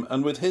upon him,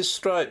 and with his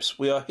stripes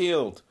we are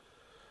healed.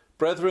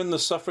 Brethren, the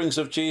sufferings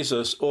of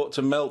Jesus ought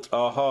to melt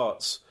our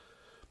hearts.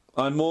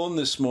 I mourn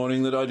this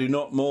morning that I do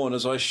not mourn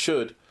as I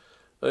should.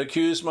 I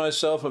accuse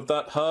myself of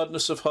that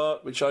hardness of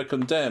heart which I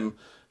condemn,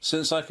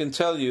 since I can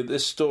tell you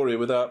this story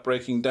without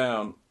breaking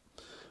down.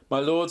 My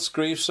Lord's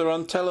griefs are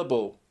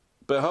untellable.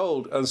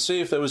 Behold, and see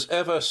if there was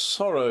ever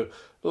sorrow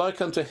like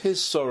unto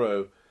his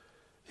sorrow.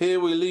 Here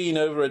we lean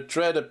over a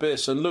dread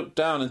abyss and look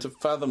down into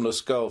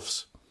fathomless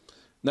gulfs.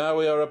 Now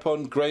we are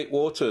upon great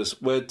waters,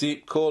 where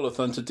deep calleth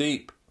unto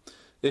deep.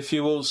 If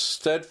you will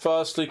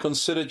steadfastly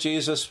consider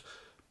Jesus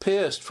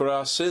pierced for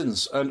our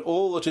sins, and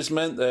all that is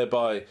meant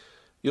thereby,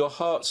 your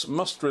hearts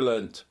must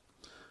relent.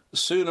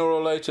 Sooner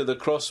or later the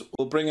cross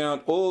will bring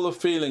out all the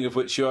feeling of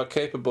which you are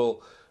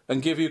capable,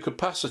 and give you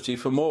capacity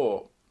for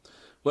more.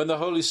 When the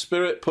Holy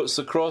Spirit puts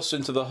the cross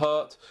into the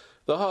heart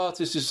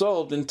is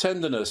dissolved in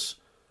tenderness.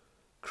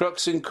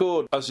 Crux in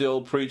cord, as the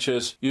old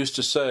preachers used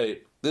to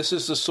say. This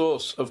is the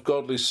source of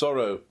godly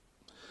sorrow.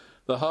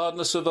 The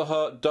hardness of the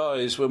heart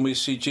dies when we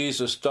see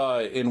Jesus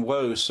die in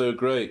woe so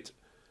great.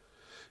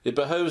 It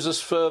behoves us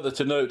further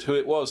to note who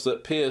it was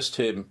that pierced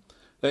him.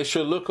 They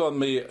shall look on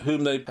me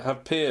whom they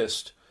have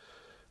pierced.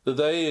 The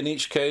they in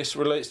each case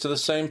relates to the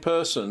same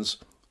persons.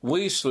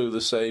 We slew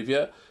the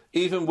Saviour,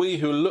 even we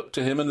who look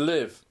to him and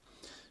live.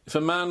 If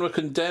a man were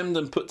condemned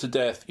and put to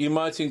death, you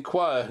might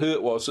inquire who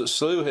it was that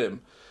slew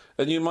him,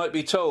 and you might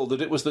be told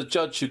that it was the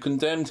judge who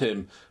condemned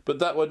him, but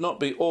that would not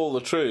be all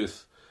the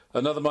truth.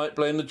 Another might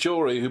blame the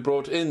jury who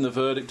brought in the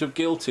verdict of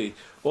guilty,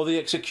 or the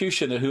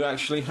executioner who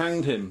actually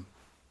hanged him.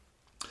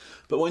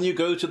 But when you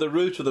go to the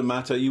root of the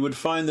matter, you would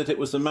find that it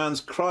was the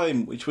man's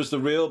crime which was the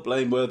real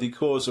blameworthy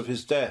cause of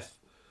his death.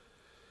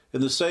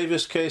 In the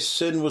Saviour's case,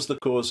 sin was the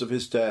cause of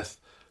his death.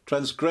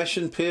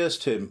 Transgression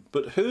pierced him.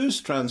 But whose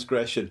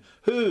transgression?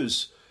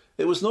 Whose?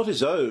 It was not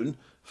his own,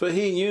 for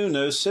he knew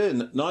no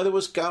sin, neither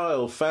was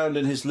guile found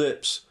in his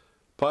lips.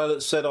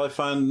 Pilate said, I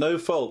find no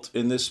fault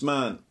in this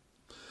man.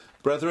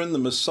 Brethren, the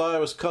Messiah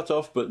was cut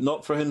off, but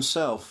not for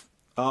himself.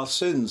 Our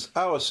sins,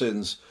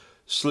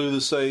 slew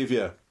the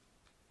Saviour.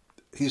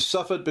 He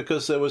suffered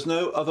because there was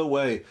no other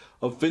way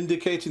of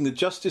vindicating the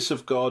justice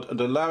of God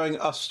and allowing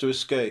us to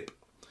escape.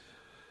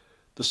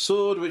 The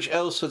sword which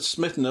else had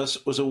smitten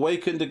us was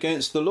awakened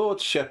against the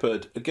Lord's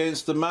shepherd,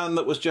 against the man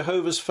that was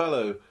Jehovah's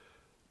fellow.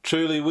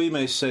 Truly we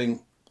may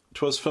sing,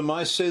 'Twas for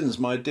my sins,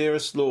 my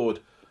dearest Lord,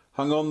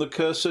 hung on the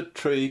cursed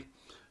tree,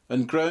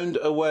 and groaned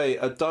away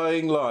a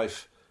dying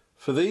life.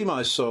 For thee,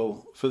 my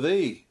soul, for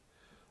thee.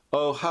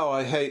 Oh, how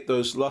I hate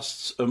those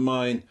lusts of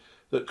mine,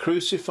 that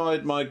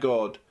crucified my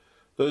God,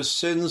 those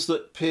sins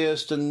that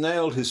pierced and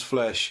nailed his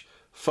flesh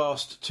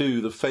fast to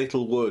the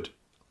fatal wood.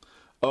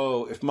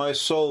 Oh, if my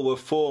soul were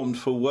formed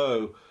for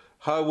woe,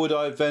 how would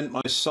I vent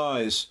my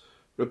sighs?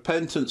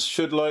 Repentance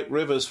should like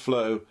rivers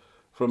flow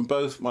from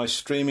both my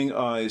streaming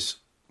eyes.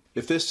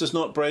 If this does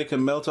not break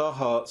and melt our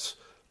hearts,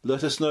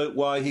 let us note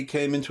why he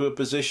came into a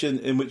position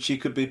in which he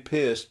could be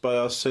pierced by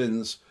our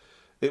sins.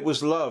 It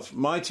was love,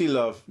 mighty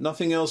love,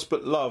 nothing else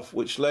but love,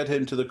 which led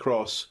him to the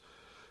cross.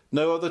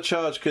 No other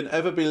charge can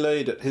ever be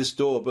laid at his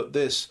door but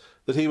this,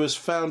 that he was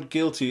found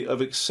guilty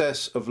of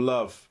excess of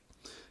love.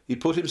 He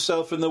put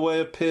himself in the way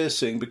of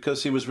piercing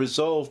because he was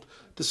resolved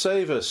to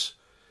save us.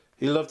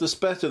 He loved us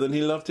better than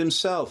he loved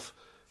himself.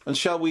 And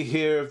shall we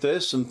hear of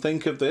this and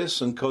think of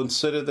this and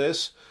consider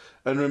this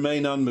and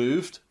remain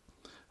unmoved?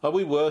 Are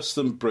we worse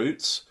than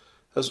brutes?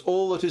 Has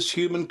all that is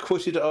human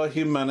quitted our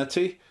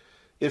humanity?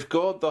 If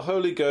God, the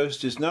Holy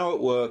Ghost, is now at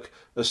work,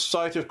 a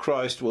sight of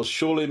Christ will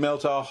surely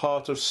melt our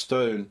heart of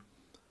stone.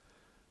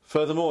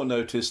 Furthermore,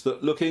 notice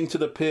that looking to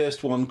the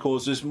pierced one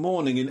causes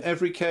mourning in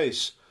every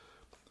case.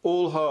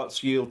 All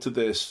hearts yield to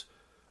this.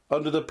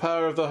 Under the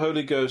power of the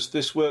Holy Ghost,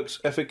 this works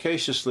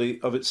efficaciously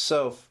of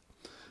itself.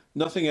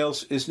 Nothing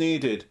else is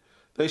needed.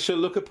 They shall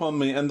look upon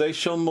me, and they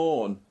shall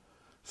mourn.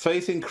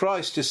 Faith in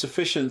Christ is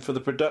sufficient for the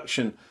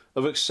production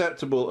of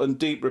acceptable and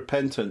deep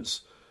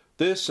repentance.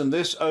 This and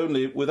this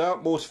only,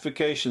 without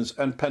mortifications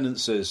and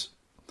penances.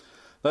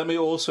 Let me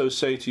also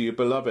say to you,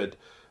 beloved,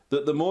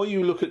 that the more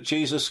you look at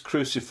Jesus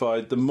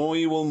crucified, the more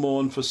you will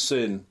mourn for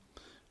sin.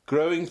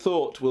 Growing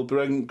thought will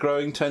bring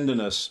growing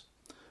tenderness.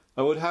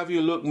 I would have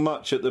you look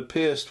much at the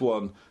pierced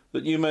one,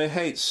 that you may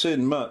hate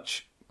sin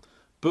much.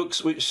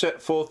 Books which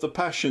set forth the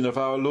passion of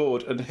our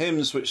Lord and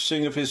hymns which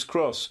sing of his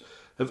cross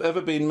have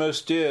ever been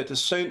most dear to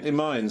saintly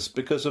minds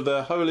because of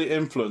their holy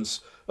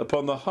influence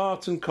upon the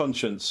heart and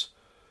conscience.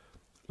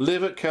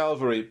 Live at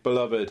Calvary,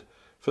 beloved,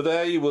 for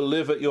there you will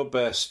live at your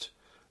best.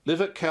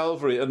 Live at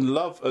Calvary and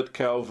love at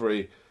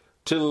Calvary,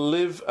 till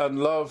live and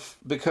love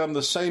become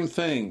the same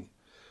thing.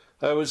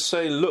 I would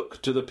say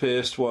look to the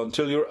pierced one,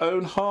 till your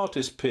own heart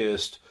is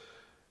pierced.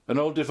 An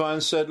old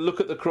divine said,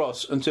 look at the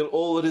cross until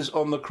all that is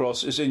on the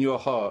cross is in your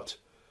heart.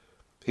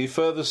 He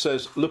further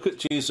says, look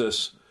at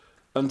Jesus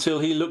until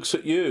he looks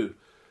at you.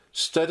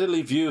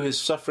 Steadily view his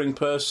suffering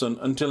person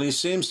until he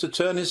seems to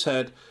turn his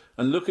head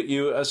and look at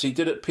you as he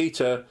did at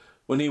Peter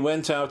when he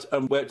went out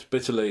and wept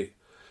bitterly.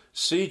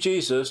 See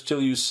Jesus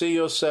till you see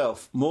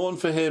yourself. Mourn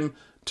for him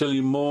till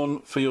you mourn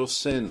for your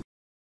sin.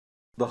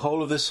 The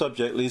whole of this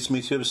subject leads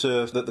me to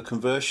observe that the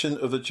conversion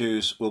of the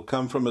Jews will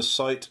come from a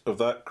sight of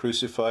that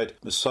crucified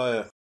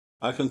Messiah.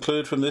 I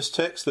conclude from this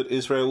text that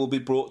Israel will be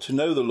brought to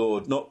know the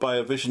Lord, not by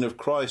a vision of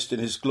Christ in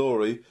his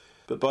glory,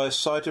 but by a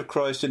sight of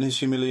Christ in his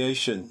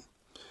humiliation.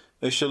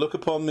 They shall look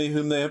upon me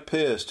whom they have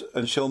pierced,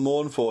 and shall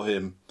mourn for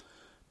him.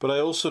 But I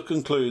also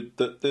conclude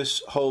that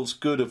this holds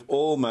good of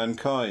all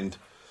mankind.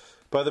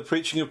 By the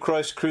preaching of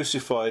Christ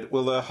crucified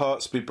will their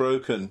hearts be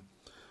broken.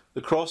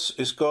 The cross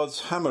is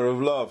God's hammer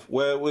of love,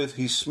 wherewith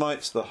he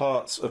smites the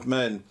hearts of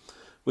men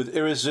with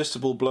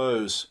irresistible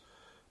blows.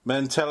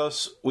 Men tell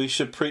us we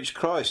should preach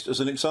Christ as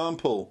an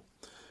example.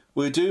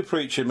 We do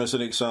preach him as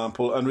an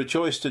example and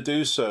rejoice to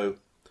do so.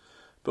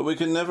 But we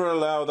can never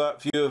allow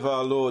that view of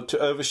our Lord to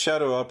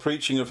overshadow our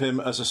preaching of him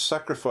as a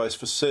sacrifice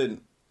for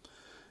sin.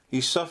 He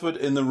suffered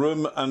in the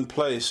room and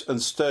place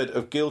and stead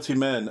of guilty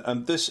men,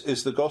 and this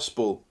is the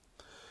gospel.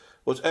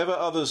 Whatever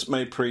others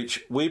may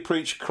preach, we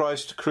preach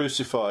Christ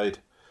crucified.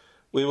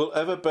 We will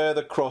ever bear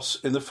the cross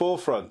in the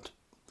forefront.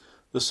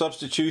 The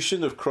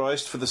substitution of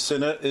Christ for the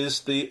sinner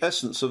is the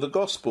essence of the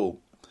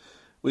gospel.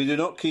 We do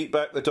not keep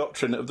back the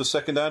doctrine of the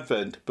second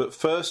advent, but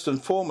first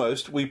and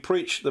foremost we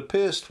preach the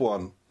pierced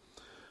one.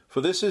 For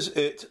this is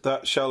it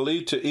that shall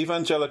lead to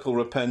evangelical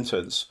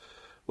repentance,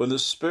 when the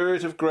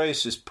Spirit of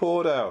grace is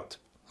poured out.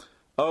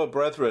 Oh,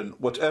 brethren,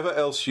 whatever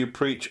else you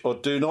preach or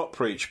do not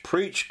preach,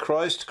 preach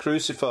Christ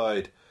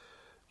crucified.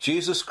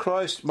 Jesus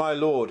Christ, my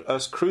Lord,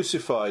 as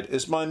crucified,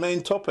 is my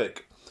main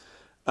topic,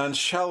 and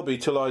shall be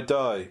till I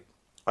die.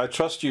 I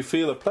trust you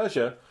feel a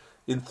pleasure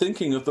in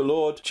thinking of the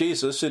Lord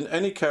Jesus in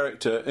any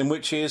character in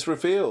which he is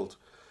revealed.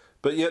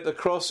 But yet the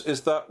cross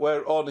is that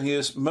whereon he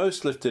is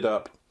most lifted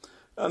up,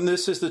 and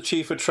this is the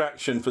chief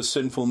attraction for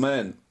sinful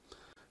men.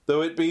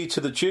 Though it be to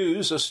the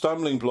Jews a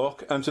stumbling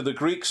block, and to the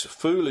Greeks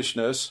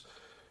foolishness,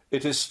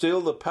 it is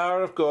still the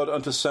power of God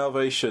unto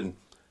salvation,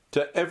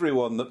 to every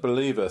one that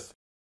believeth.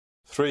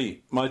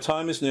 3. My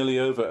time is nearly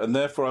over, and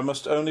therefore I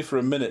must only for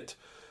a minute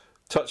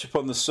touch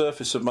upon the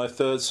surface of my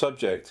third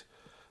subject.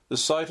 The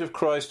sight of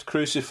Christ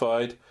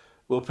crucified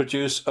will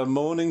produce a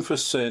mourning for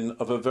sin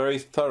of a very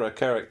thorough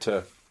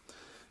character.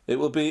 It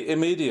will be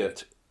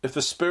immediate. If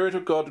the Spirit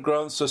of God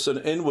grants us an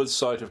inward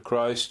sight of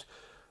Christ,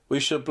 we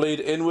shall bleed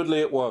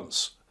inwardly at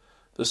once.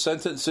 The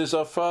sentences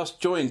are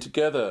fast joined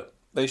together.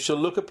 They shall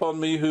look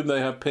upon me whom they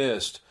have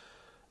pierced,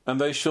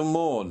 and they shall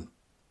mourn.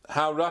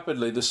 How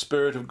rapidly the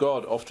Spirit of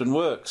God often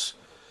works!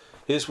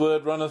 His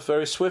word runneth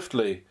very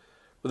swiftly.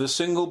 With a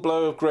single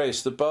blow of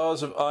grace the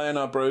bars of iron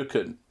are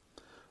broken.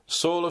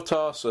 Saul of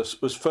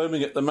Tarsus was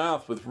foaming at the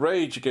mouth with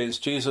rage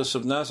against Jesus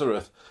of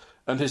Nazareth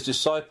and his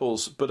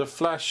disciples, but a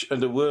flash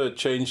and a word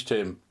changed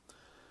him.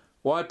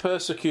 Why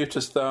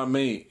persecutest thou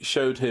me?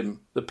 Showed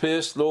him the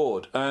pierced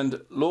Lord,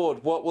 and,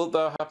 Lord, what wilt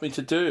thou have me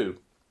to do?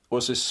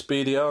 Was his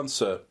speedy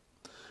answer.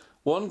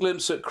 One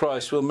glimpse at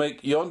Christ will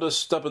make yonder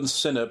stubborn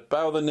sinner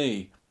bow the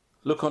knee.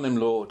 Look on him,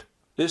 Lord.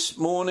 This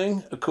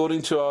morning,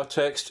 according to our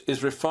text,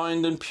 is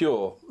refined and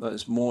pure. That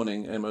is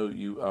mourning,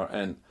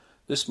 M-O-U-R-N.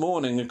 This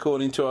morning,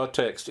 according to our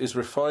text, is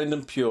refined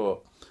and pure.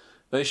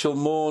 They shall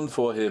mourn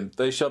for him.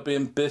 They shall be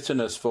in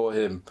bitterness for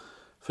him.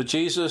 For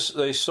Jesus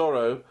they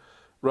sorrow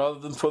rather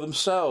than for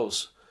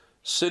themselves.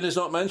 Sin is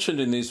not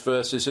mentioned in these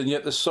verses, and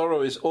yet the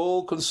sorrow is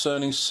all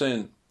concerning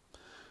sin.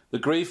 The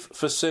grief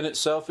for sin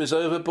itself is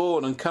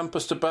overborne and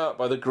compassed about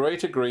by the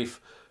greater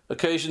grief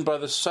occasioned by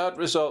the sad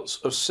results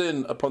of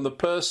sin upon the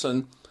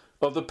person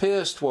of the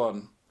pierced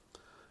one.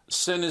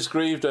 Sin is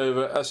grieved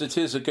over as it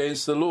is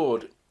against the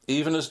Lord,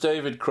 even as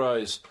David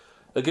cries,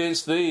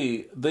 Against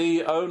thee,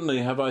 thee only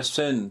have I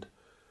sinned.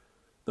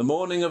 The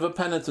mourning of a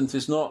penitent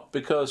is not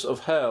because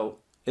of hell.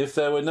 If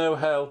there were no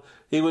hell,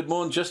 he would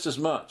mourn just as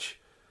much.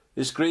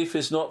 His grief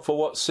is not for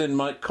what sin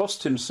might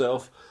cost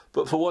himself,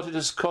 but for what it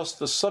has cost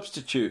the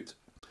substitute.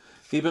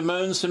 He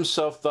bemoans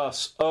himself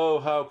thus, Oh,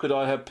 how could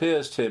I have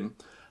pierced him?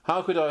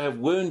 How could I have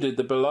wounded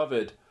the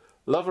beloved?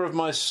 Lover of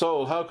my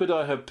soul, how could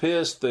I have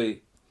pierced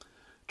thee?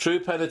 True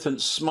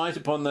penitents smite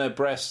upon their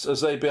breasts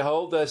as they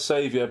behold their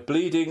Saviour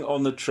bleeding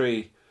on the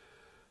tree.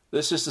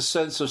 This is the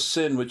sense of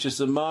sin which is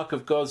the mark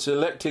of God's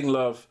electing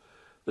love,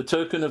 the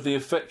token of the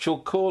effectual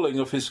calling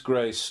of his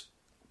grace.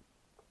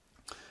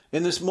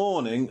 In this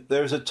mourning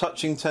there is a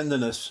touching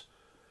tenderness.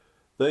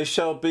 They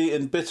shall be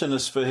in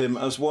bitterness for him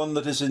as one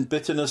that is in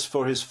bitterness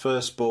for his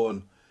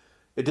firstborn.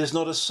 It is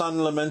not a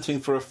son lamenting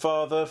for a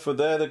father, for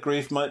there the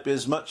grief might be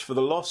as much for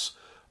the loss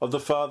of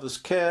the father's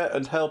care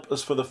and help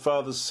as for the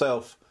father's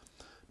self.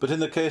 But in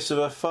the case of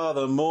a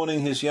father mourning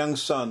his young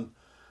son,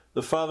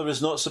 the father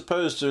is not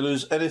supposed to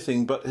lose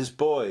anything but his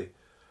boy.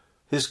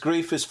 His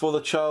grief is for the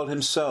child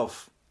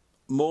himself.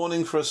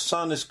 Mourning for a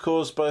son is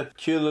caused by a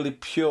peculiarly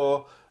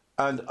pure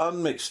and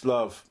unmixed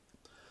love.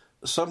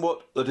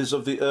 Somewhat that is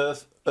of the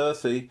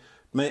earthy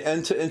may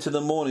enter into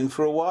the mourning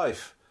for a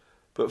wife,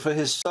 but for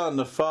his son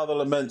a father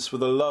laments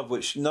with a love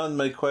which none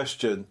may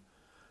question.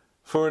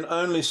 For an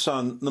only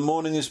son the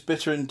mourning is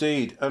bitter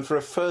indeed, and for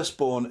a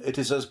firstborn it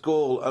is as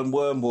gall and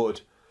wormwood.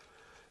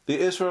 The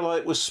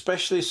Israelite was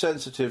specially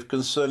sensitive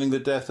concerning the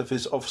death of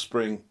his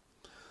offspring.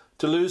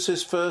 To lose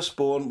his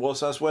firstborn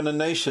was as when a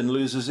nation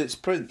loses its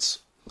prince.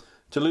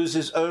 To lose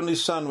his only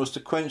son was to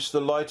quench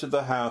the light of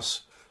the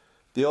house.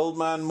 The old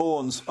man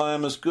mourns, I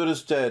am as good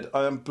as dead,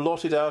 I am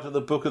blotted out of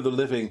the book of the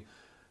living,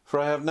 for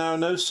I have now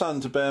no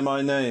son to bear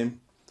my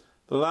name.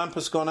 The lamp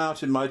has gone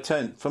out in my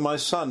tent, for my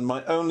son,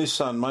 my only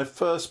son, my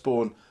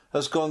firstborn,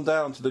 has gone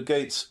down to the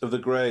gates of the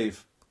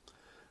grave.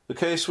 The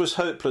case was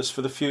hopeless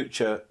for the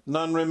future.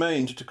 None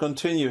remained to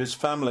continue his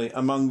family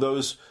among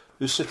those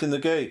who sit in the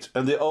gate,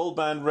 and the old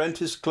man rent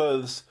his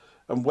clothes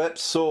and wept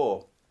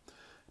sore.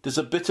 It is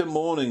a bitter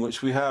mourning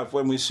which we have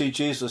when we see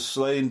Jesus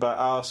slain by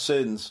our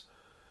sins.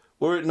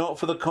 Were it not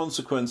for the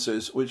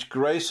consequences which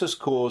grace has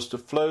caused to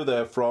flow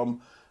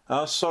therefrom,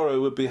 our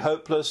sorrow would be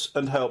hopeless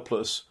and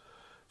helpless.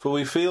 For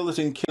we feel that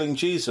in killing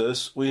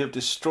Jesus we have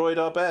destroyed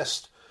our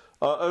best,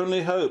 our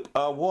only hope,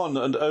 our one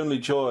and only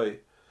joy.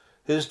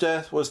 His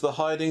death was the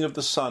hiding of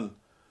the sun,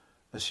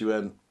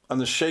 S-U-N,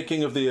 and the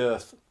shaking of the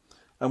earth,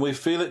 and we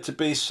feel it to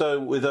be so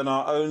within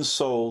our own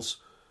souls.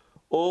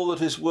 All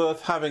that is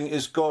worth having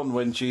is gone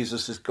when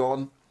Jesus is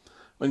gone.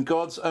 When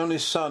God's only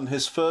Son,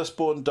 his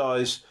firstborn,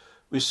 dies,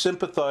 we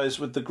sympathise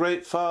with the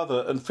great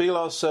Father and feel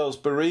ourselves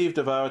bereaved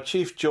of our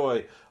chief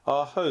joy,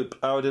 our hope,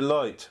 our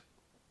delight.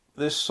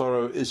 This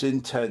sorrow is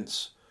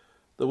intense.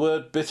 The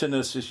word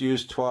bitterness is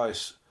used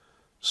twice.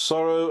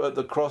 Sorrow at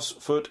the cross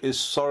foot is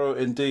sorrow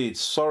indeed,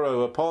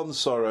 sorrow upon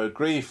sorrow,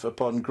 grief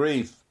upon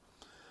grief.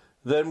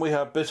 Then we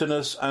have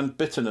bitterness and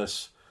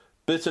bitterness,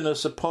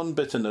 bitterness upon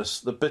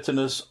bitterness, the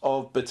bitterness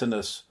of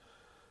bitterness.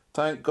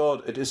 Thank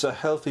God it is a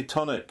healthy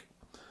tonic.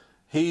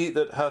 He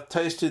that hath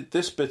tasted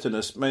this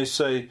bitterness may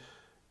say,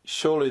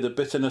 Surely the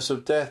bitterness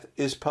of death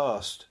is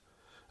past.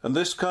 And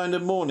this kind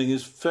of mourning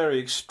is very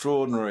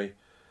extraordinary.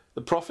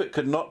 The prophet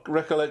could not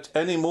recollect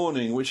any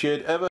mourning which he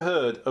had ever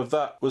heard of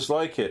that was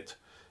like it,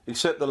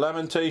 except the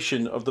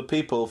lamentation of the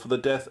people for the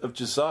death of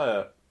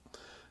Josiah.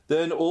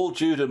 Then all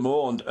Judah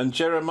mourned, and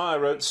Jeremiah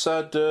wrote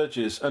sad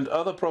dirges, and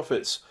other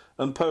prophets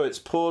and poets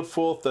poured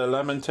forth their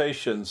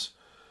lamentations.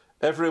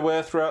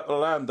 Everywhere throughout the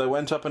land there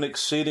went up an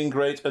exceeding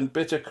great and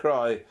bitter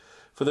cry,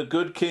 for the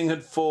good king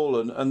had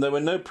fallen, and there were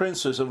no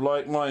princes of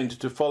like mind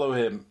to follow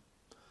him.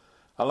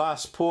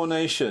 Alas, poor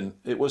nation,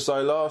 it was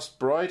thy last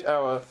bright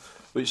hour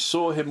which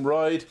saw him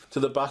ride to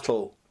the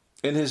battle.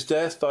 In his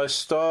death thy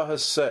star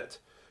has set.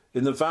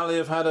 In the valley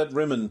of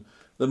Haddon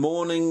the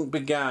morning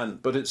began,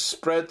 but it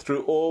spread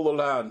through all the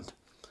land.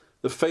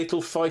 The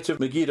fatal fight of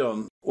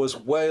Megiddo was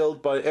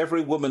wailed by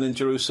every woman in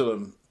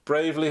Jerusalem.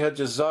 Bravely had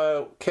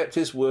Josiah kept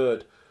his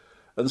word,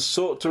 and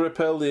sought to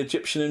repel the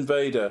Egyptian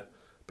invader.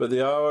 But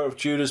the hour of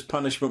Judah's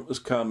punishment was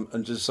come,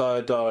 and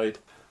Josiah died.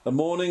 A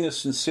mourning as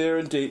sincere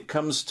and deep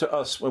comes to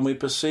us when we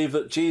perceive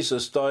that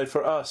Jesus died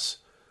for us.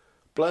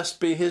 Blessed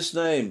be his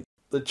name.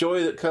 The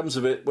joy that comes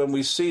of it when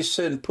we see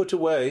sin put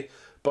away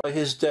by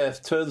his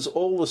death turns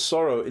all the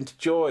sorrow into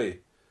joy.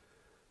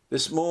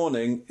 This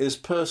mourning is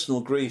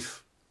personal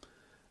grief.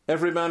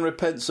 Every man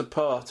repents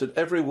apart, and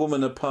every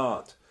woman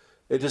apart.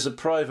 It is a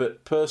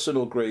private,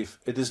 personal grief.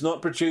 It is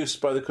not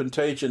produced by the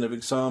contagion of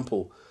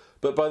example,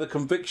 but by the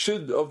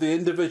conviction of the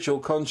individual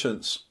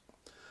conscience.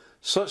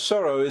 Such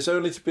sorrow is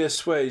only to be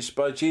assuaged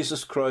by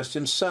Jesus Christ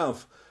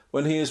himself,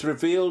 when he is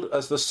revealed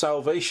as the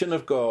salvation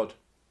of God.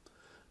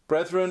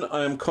 Brethren,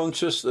 I am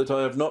conscious that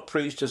I have not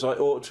preached as I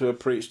ought to have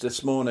preached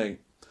this morning.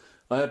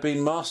 I have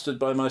been mastered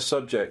by my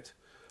subject.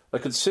 I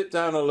could sit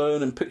down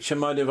alone and picture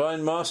my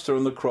divine Master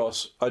on the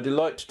cross. I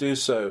delight to do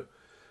so.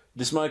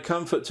 It is my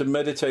comfort to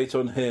meditate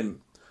on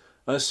him.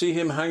 I see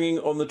him hanging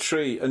on the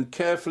tree, and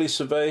carefully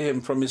survey him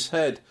from his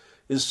head,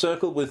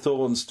 encircled with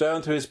thorns,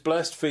 down to his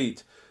blessed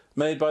feet,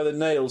 made by the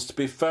nails to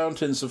be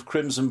fountains of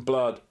crimson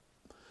blood.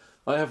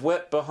 I have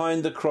wept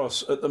behind the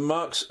cross at the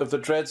marks of the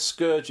dread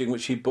scourging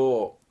which he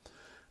bore.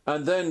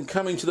 And then,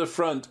 coming to the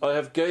front, I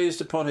have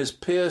gazed upon his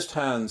pierced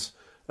hands,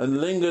 and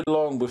lingered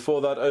long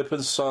before that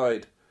open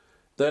side.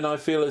 Then I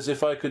feel as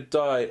if I could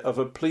die of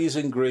a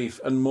pleasing grief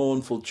and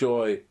mournful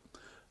joy.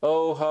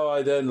 Oh, how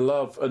I then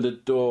love and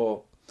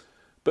adore!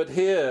 But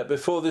here,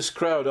 before this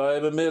crowd, I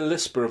am a mere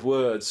lisper of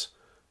words,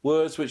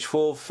 words which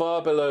fall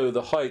far below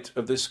the height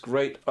of this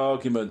great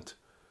argument.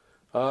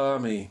 Ah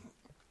me,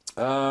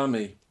 ah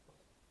me!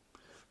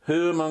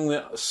 Who among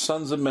the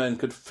sons of men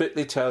could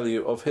fitly tell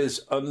you of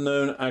his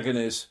unknown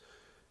agonies,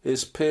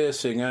 his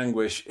piercing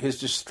anguish, his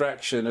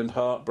distraction and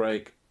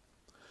heartbreak?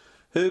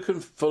 Who can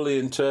fully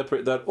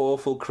interpret that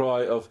awful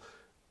cry of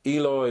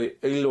Eloi,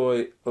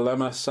 Eloi,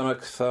 lama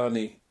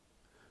sabachthani?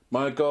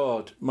 My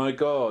God,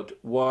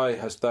 why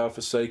hast thou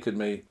forsaken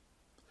me?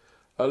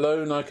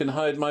 Alone I can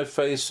hide my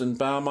face and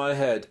bow my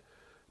head.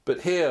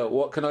 But here,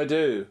 what can I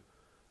do?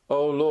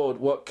 O Lord,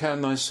 what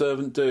can thy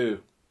servant do?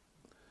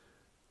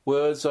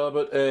 Words are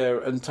but air,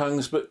 and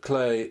tongues but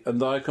clay,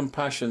 and thy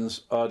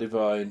compassions are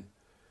divine.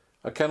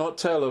 I cannot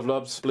tell of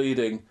love's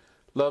bleeding,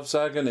 love's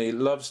agony,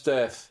 love's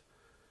death.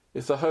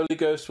 If the Holy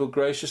Ghost will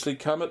graciously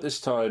come at this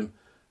time,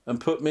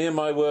 and put me and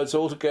my words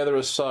altogether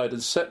aside,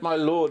 and set my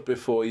Lord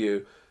before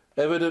you,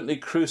 evidently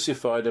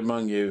crucified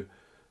among you,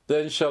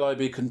 then shall I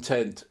be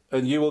content,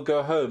 and you will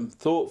go home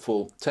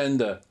thoughtful,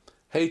 tender,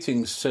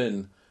 hating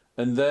sin,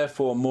 and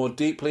therefore more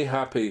deeply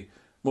happy,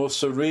 more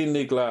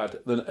serenely glad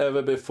than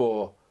ever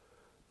before.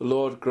 The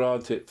Lord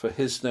grant it for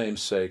his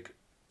name's sake.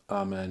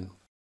 Amen.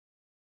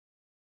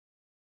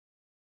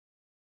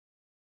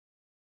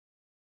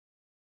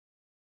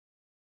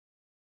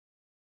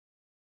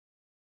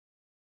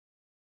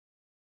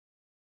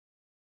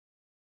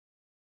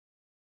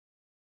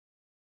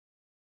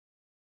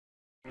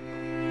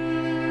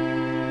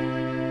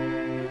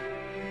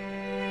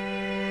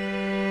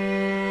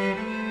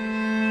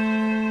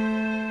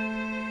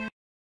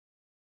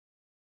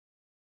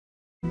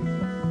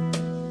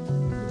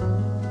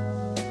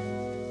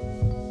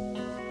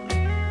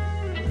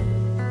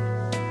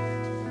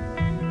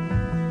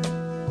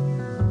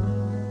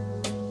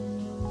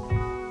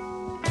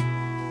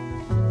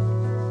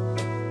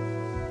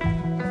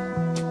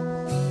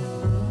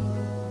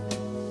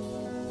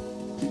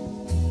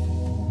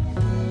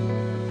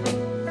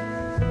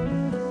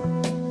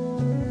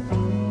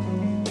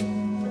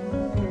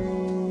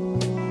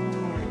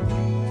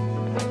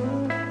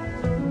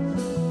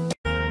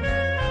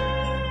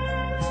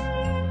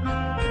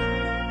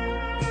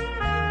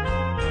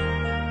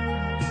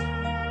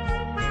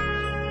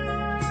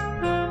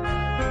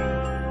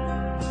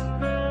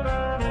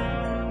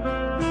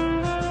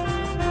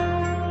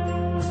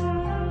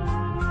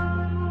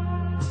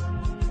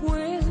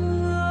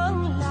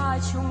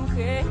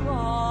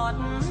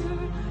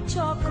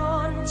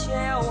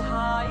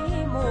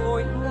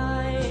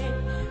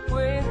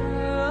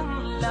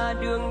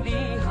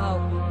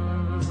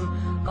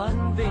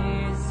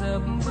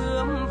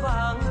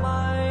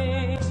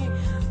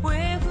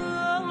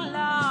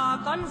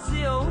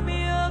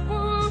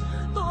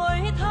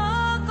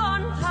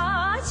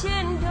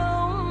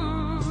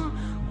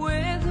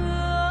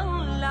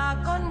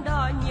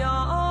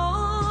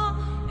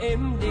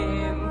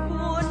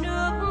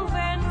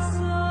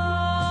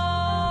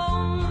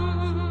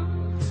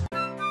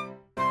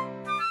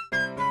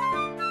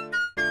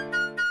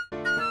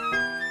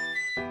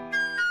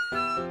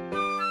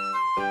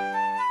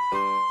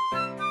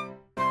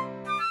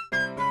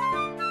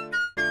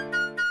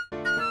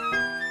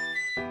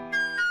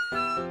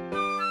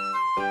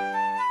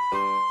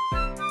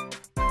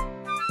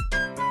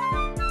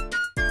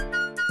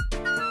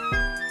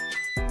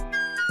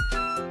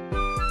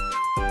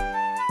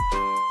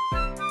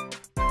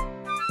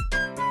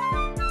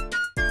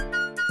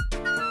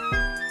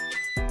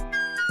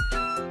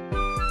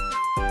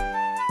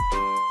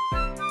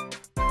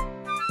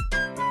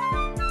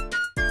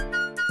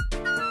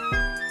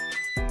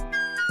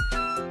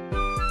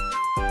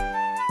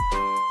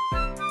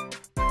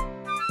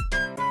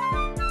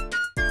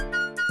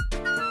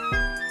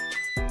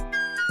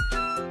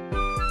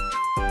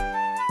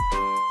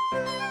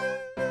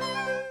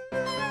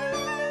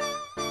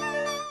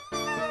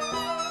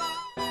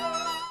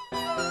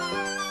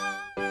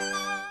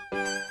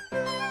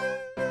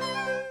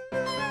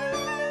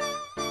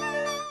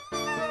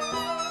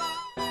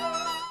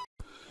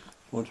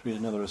 I want to read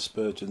another of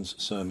Spurgeon's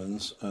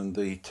sermons, and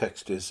the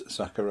text is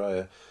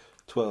Zechariah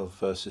 12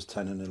 verses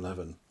 10 and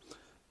 11.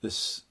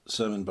 This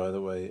sermon, by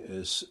the way,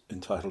 is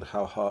entitled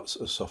How Hearts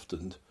Are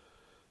Softened.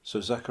 So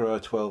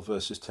Zechariah 12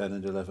 verses 10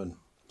 and 11.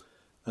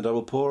 And I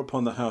will pour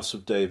upon the house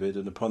of David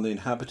and upon the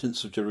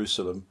inhabitants of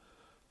Jerusalem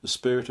the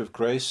spirit of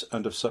grace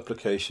and of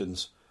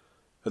supplications,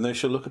 and they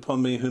shall look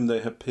upon me whom they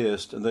have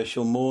pierced, and they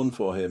shall mourn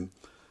for him,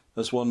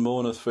 as one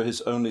mourneth for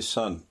his only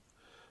son.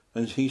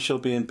 And he shall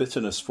be in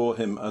bitterness for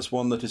him, as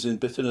one that is in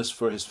bitterness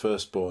for his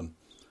firstborn.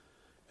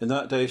 In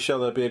that day shall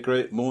there be a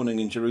great mourning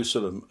in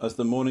Jerusalem, as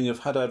the mourning of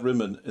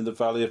Haddon in the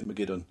valley of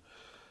Megiddo.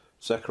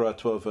 Zechariah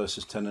 12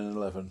 verses 10 and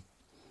 11.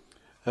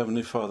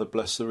 Heavenly Father,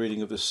 bless the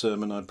reading of this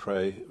sermon, I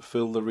pray.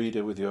 Fill the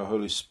reader with your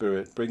Holy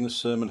Spirit. Bring the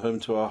sermon home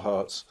to our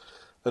hearts,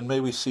 and may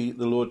we see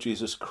the Lord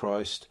Jesus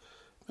Christ.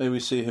 May we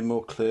see him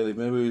more clearly.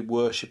 May we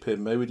worship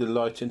him. May we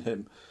delight in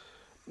him.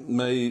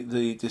 May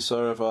the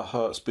desire of our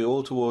hearts be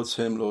all towards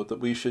him, Lord, that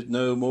we should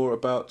know more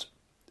about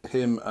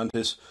him and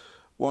his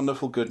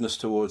wonderful goodness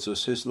towards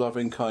us, his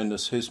loving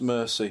kindness, his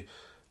mercy,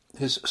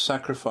 his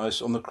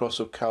sacrifice on the cross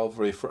of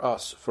Calvary for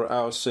us, for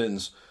our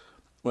sins,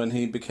 when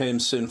he became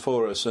sin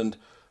for us and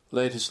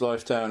laid his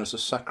life down as a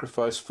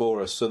sacrifice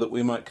for us, so that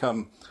we might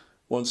come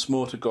once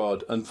more to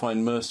God and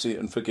find mercy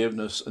and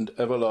forgiveness and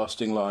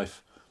everlasting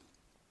life.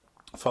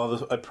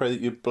 Father, I pray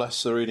that you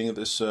bless the reading of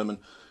this sermon.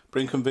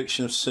 Bring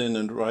conviction of sin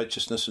and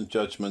righteousness and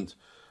judgment.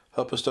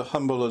 Help us to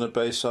humble and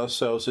abase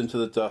ourselves into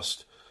the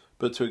dust,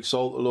 but to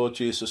exalt the Lord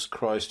Jesus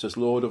Christ as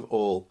Lord of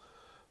all.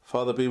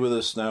 Father, be with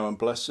us now and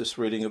bless this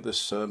reading of this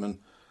sermon,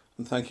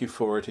 and thank you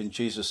for it in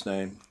Jesus'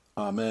 name.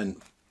 Amen.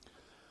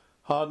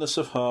 Hardness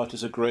of heart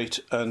is a great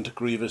and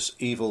grievous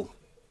evil.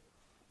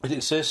 It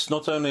exists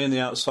not only in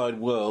the outside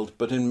world,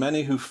 but in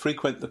many who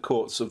frequent the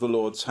courts of the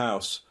Lord's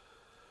house.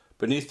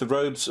 Beneath the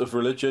robes of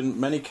religion,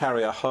 many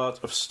carry a heart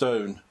of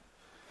stone.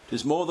 It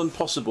is more than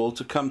possible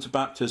to come to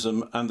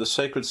baptism and the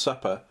sacred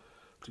supper,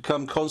 to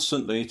come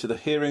constantly to the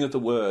hearing of the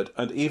word,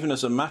 and even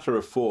as a matter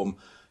of form,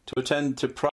 to attend to